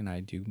so-called, and I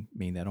do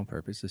mean that on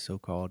purpose, the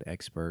so-called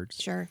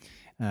experts Sure.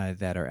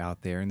 that are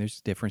out there. And there's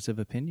difference of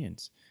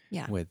opinions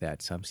Yeah. with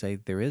that. Some say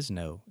there is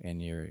no,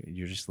 and you're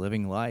just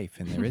living life,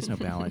 and there is no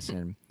balance.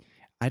 And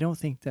I don't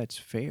think that's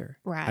fair.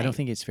 I don't Right.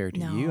 think it's fair to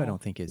you. I No.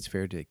 don't think it's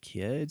fair to the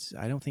kids.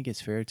 I don't think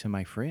it's fair to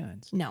my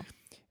friends. No.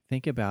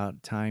 Think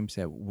about times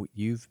that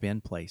you've been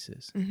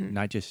places, Mhm.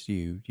 not just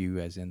you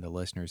as in the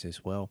listeners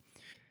as well.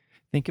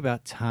 Think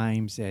about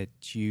times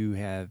that you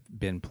have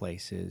been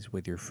places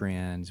with your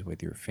friends,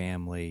 with your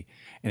family.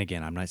 And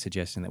again, I'm not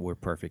suggesting that we're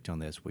perfect on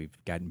this. We've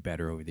gotten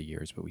better over the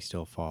years, but we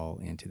still fall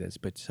into this.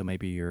 But so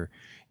maybe you're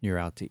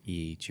out to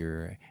eat,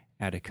 you're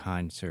at a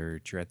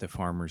concert, you're at the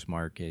farmer's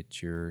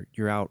market, you're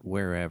out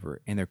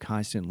wherever, and they're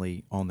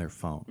constantly on their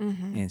phone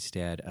Mhm.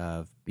 instead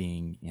of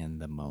being in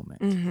the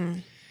moment.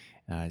 Mhm.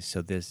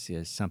 So this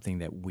is something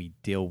that we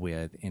deal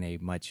with in a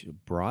much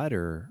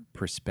broader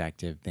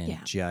perspective than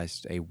Yeah.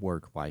 just a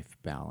work-life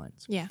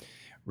balance. Yeah.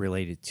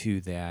 Related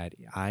to that,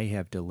 I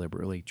have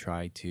deliberately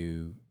tried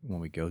to, when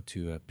we go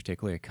to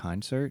particularly a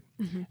concert,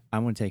 Mhm.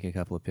 I'm going to take a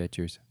couple of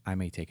pictures. I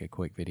may take a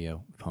quick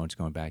video. Phone's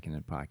going back in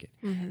the pocket.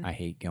 Mhm. I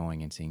hate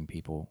going and seeing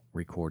people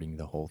recording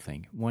the whole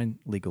thing. One,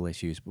 legal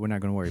issues, but we're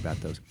not going to worry about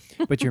those.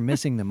 But you're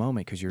missing the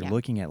moment because you're Yeah.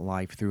 looking at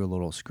life through a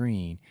little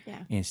screen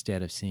Yeah.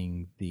 instead of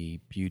seeing the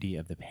beauty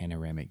of the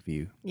panoramic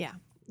view. Yeah.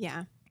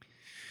 Yeah.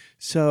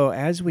 So,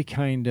 as we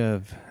kind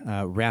of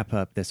wrap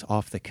up this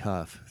off the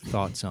cuff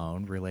thought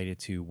zone related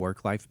to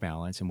work life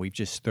balance, and we've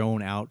just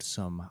thrown out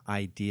some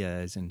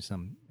ideas and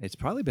it's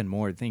probably been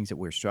more things that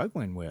we're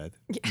struggling with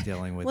Yeah.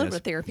 dealing A with little bit this.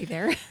 of therapy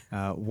there.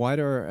 What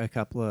are a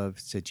couple of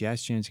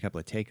suggestions, a couple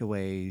of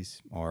takeaways,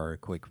 or a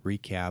quick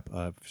recap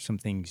of some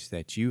things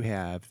that you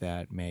have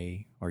that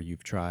may, or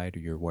you've tried, or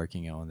you're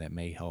working on that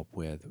may help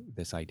with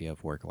this idea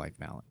of work life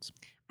balance?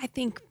 I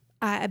think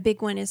a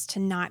big one is to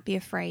not be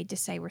afraid to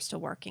say we're still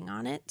working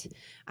on it.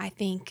 I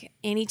think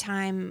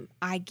anytime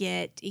I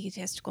get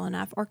egotistical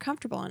enough or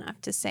comfortable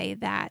enough to say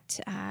that,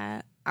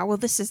 well,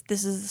 this is the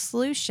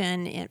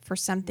solution for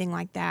something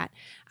like that,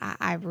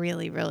 I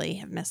really, really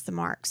have missed the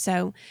mark.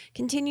 So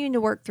continuing to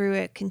work through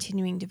it,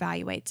 continuing to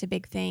evaluate, it's a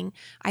big thing.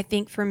 I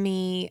think for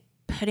me,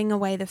 putting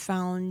away the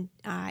phone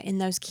in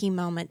those key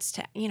moments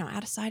to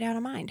out of sight out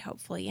of mind,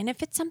 hopefully. And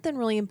if it's something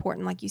really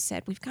important, like you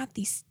said, we've got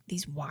these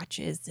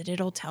watches that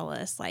it'll tell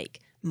us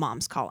like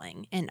mom's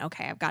calling, and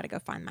okay, I've got to go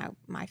find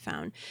my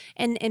phone,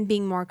 and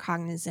being more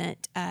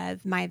cognizant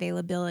of my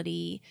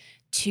availability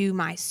to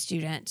my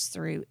students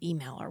through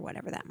email or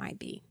whatever that might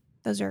be.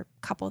 Those are a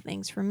couple of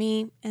things for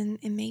me, and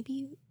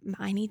maybe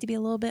I need to be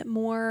a little bit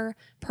more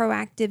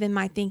proactive in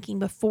my thinking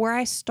before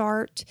I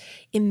start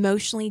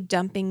emotionally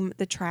dumping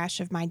the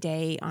trash of my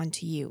day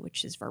onto you,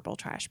 which is verbal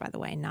trash, by the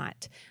way,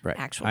 not Right.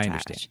 actual I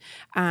trash.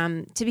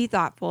 understand. To be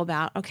thoughtful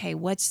about, okay,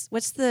 what's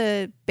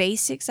the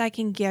basics I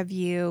can give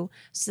you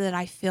so that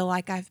I feel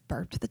like I've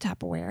burped the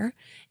Tupperware,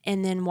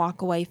 and then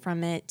walk away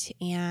from it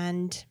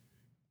and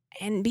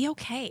be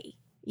okay.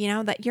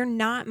 That you're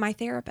not my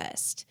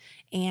therapist,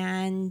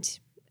 and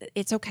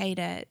it's okay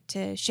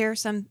to share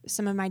some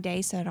of my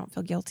day so I don't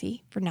feel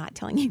guilty for not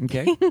telling you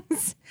Okay.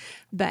 things.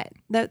 But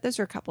those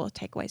are a couple of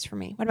takeaways for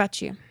me. What about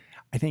you?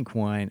 I think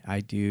one I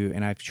do,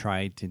 and I've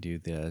tried to do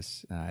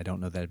this, I don't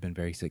know that I've been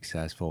very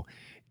successful,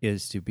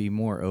 is to be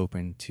more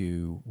open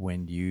to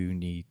when you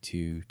need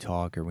to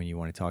talk or when you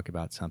want to talk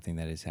about something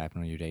that has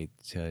happened on your day.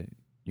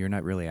 You're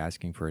not really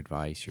asking for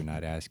advice. You're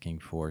not asking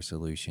for a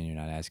solution. You're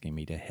not asking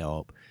me to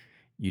help.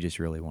 You just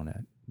really want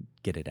to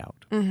get it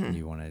out. Mm-hmm.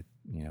 You want to,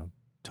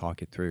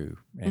 talk it through.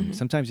 And Mm-hmm.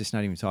 sometimes it's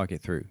not even talk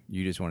it through.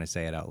 You just want to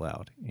say it out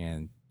loud,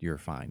 and you're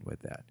fine with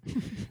that.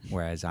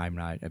 Whereas I'm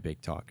not a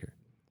big talker.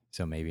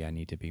 So maybe I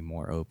need to be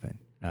more open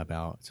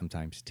about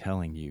sometimes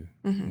telling you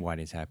Mm-hmm. what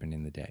has happened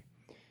in the day.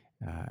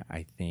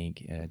 I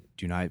think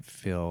do not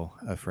feel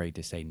afraid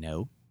to say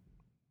no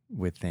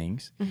with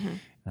things. Mm-hmm.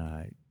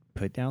 Uh,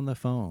 put down the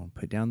phone,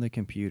 put down the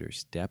computer,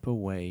 step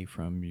away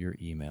from your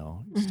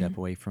email, Mm-hmm. step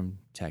away from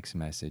text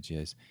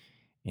messages,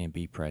 and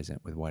be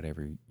present with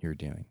whatever you're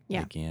doing.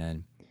 Yeah.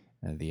 Again,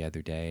 the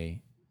other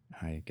day,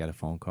 I got a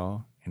phone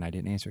call and I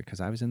didn't answer it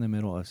because I was in the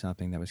middle of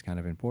something that was kind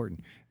of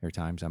important. There are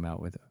times I'm out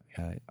with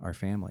our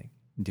family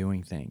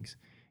doing things,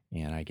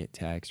 and I get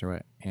texts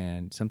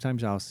and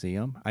sometimes I'll see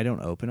them. I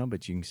don't open them,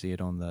 but you can see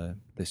it on the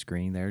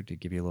screen there to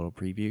give you a little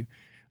preview.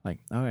 Like,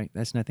 all right,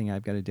 that's nothing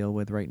I've got to deal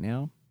with right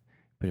now.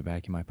 Put it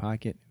back in my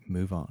pocket,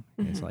 move on.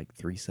 Mm-hmm. It's like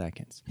 3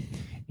 seconds.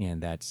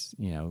 And that's,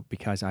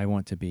 because I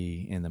want to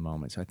be in the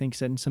moment. So I think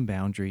setting some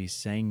boundaries,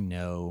 saying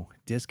no,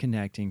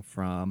 disconnecting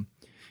from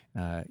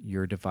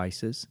your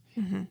devices.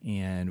 Mm-hmm.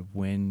 And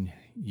when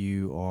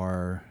you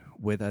are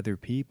with other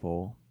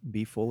people,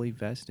 be fully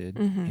vested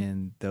Mm-hmm.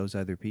 in those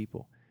other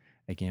people.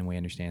 again, we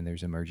understand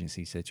there's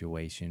emergency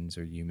situations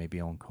or you may be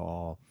on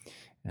call.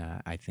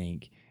 I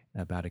think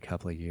about a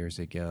couple of years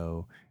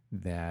ago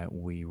that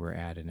we were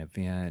at an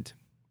event,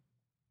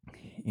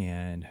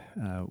 and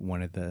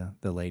one of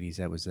the ladies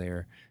that was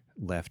there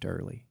left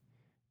early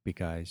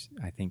because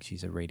I think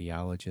she's a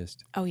radiologist.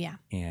 Oh, yeah.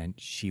 And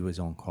she was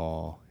on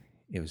call.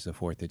 It was the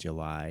 4th of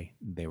July.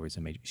 There was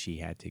she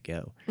had to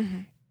go.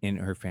 Mm-hmm. And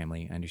her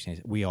family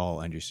understands. We all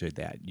understood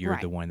that. You're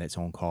Right. the one that's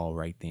on call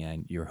right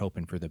then. You're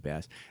hoping for the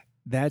best.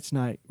 That's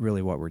not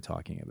really what we're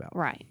talking about.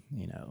 Right.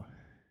 You know,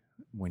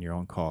 when you're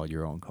on call,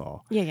 you're on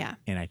call. Yeah, yeah.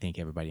 And I think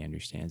everybody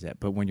understands that.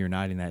 But when you're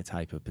not in that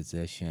type of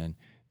position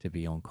to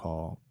be on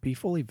call, be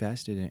fully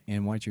vested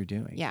in what you're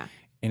doing. Yeah.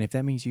 And if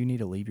that means you need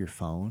to leave your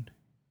phone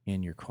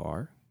in your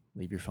car,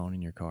 leave your phone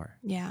in your car.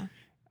 Yeah.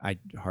 I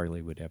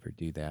hardly would ever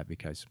do that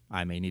because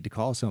I may need to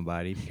call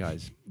somebody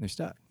because they're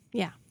stuck.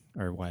 Yeah.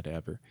 Or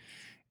whatever.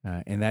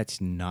 And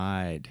that's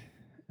not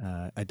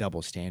a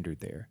double standard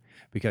there,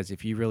 because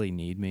if you really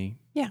need me,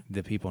 Yeah.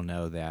 the people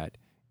know that,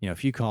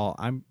 if you call,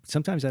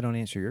 sometimes I don't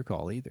answer your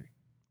call either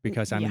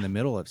because I'm in Yeah. the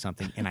middle of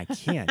something and I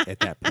can't at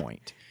that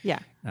point. Yeah.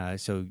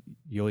 So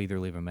you'll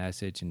either leave a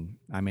message and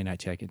I may not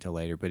check it till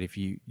later, but if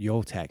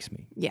you'll text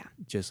me. Yeah.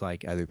 Just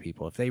like other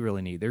people, if they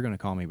really need, they're going to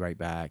call me right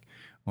back,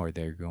 or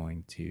they're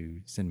going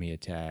to send me a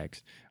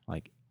text,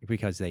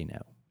 because they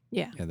know.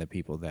 Yeah. The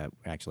people that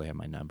actually have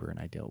my number and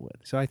I deal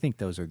with. So I think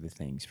those are the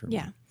things for me.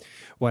 Yeah.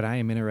 What I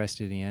am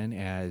interested in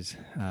as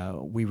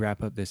we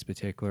wrap up this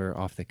particular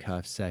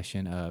off-the-cuff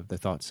session of the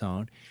Thought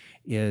Zone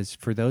is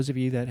for those of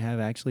you that have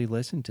actually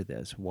listened to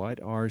this,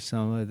 what are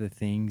some of the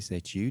things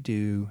that you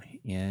do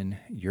in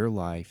your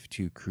life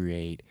to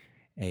create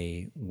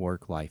a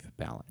work-life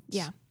balance?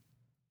 Yeah.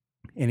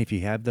 And if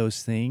you have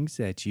those things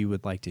that you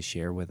would like to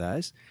share with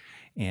us,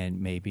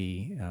 and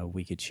maybe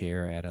we could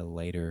share at a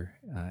later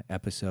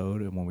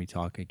episode when we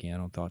talk again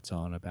on Thoughts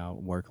On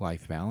about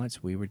work-life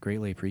balance, we would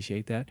greatly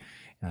appreciate that.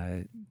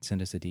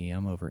 Send us a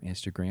DM over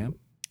Instagram.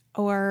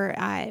 Or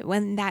I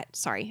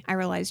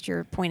realized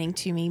you're pointing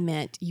to me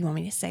meant you want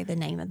me to say the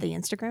name of the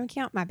Instagram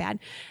account. My bad.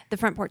 The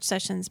Front Porch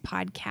Sessions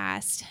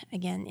Podcast.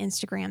 Again,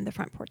 Instagram, the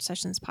Front Porch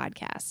Sessions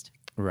Podcast.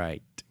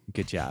 Right.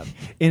 Good job.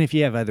 And if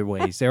you have other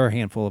ways, there are a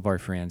handful of our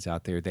friends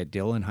out there that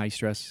deal in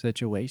high-stress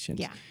situations.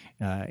 Yeah.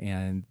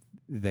 And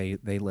they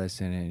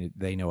listen and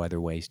they know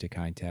other ways to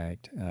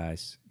contact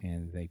us,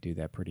 and they do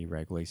that pretty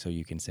regularly. So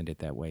you can send it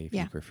that way if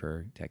you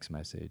prefer, text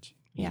message,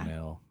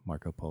 email,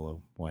 Marco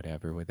Polo,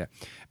 whatever with that.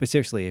 But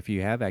seriously, if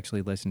you have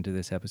actually listened to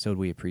this episode,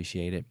 we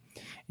appreciate it.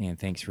 And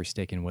thanks for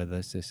sticking with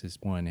us. This is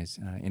one has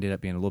ended up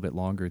being a little bit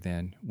longer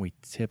than we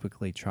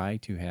typically try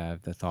to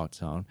have the Thought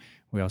Zone.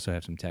 We also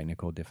have some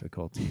technical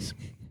difficulties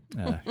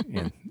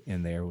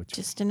in there. Which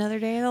just another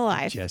day of the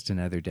life. Just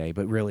another day.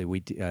 But really,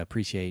 we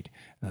appreciate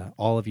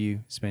all of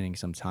you spending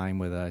some time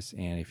with us.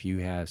 And if you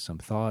have some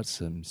thoughts,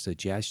 some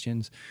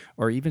suggestions,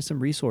 or even some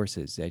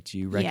resources that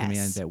you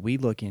recommend that we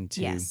look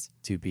into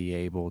to be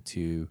able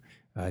to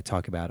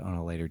talk about on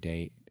a later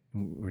date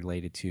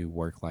related to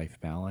work-life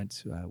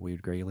balance, we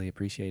would greatly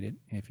appreciate it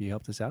if you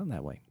helped us out in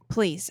that way.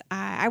 Please.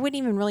 I wouldn't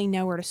even really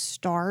know where to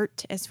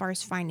start as far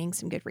as finding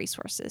some good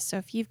resources. So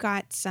if you've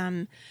got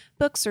some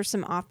books or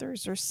some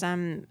authors or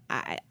some,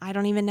 I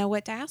don't even know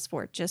what to ask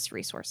for, just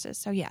resources.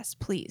 So yes,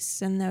 please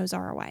send those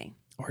our way.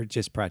 Or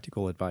just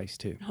practical advice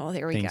too. Oh,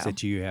 there we go. Things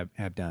that you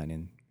have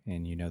done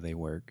and they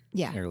work.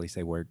 Yeah. Or at least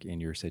they work in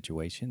your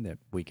situation that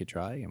we could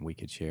try and we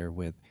could share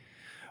with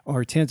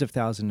our tens of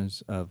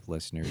thousands of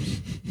listeners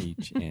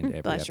each and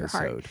every Bless episode. your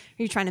heart.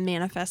 Are you trying to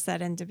manifest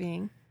that into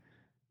being?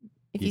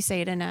 If you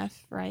say it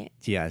enough, right?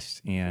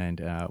 Yes,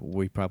 and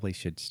we probably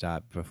should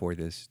stop before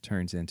this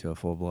turns into a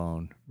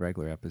full-blown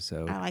regular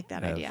episode. I like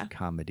that idea.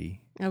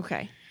 Comedy.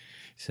 Okay.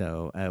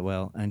 So,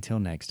 until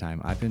next time,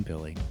 I've been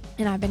Billy.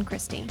 And I've been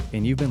Christy.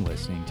 And you've been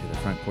listening to the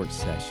Front Porch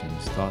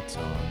Sessions Thoughts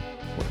on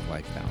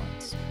Work-Life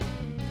Balance.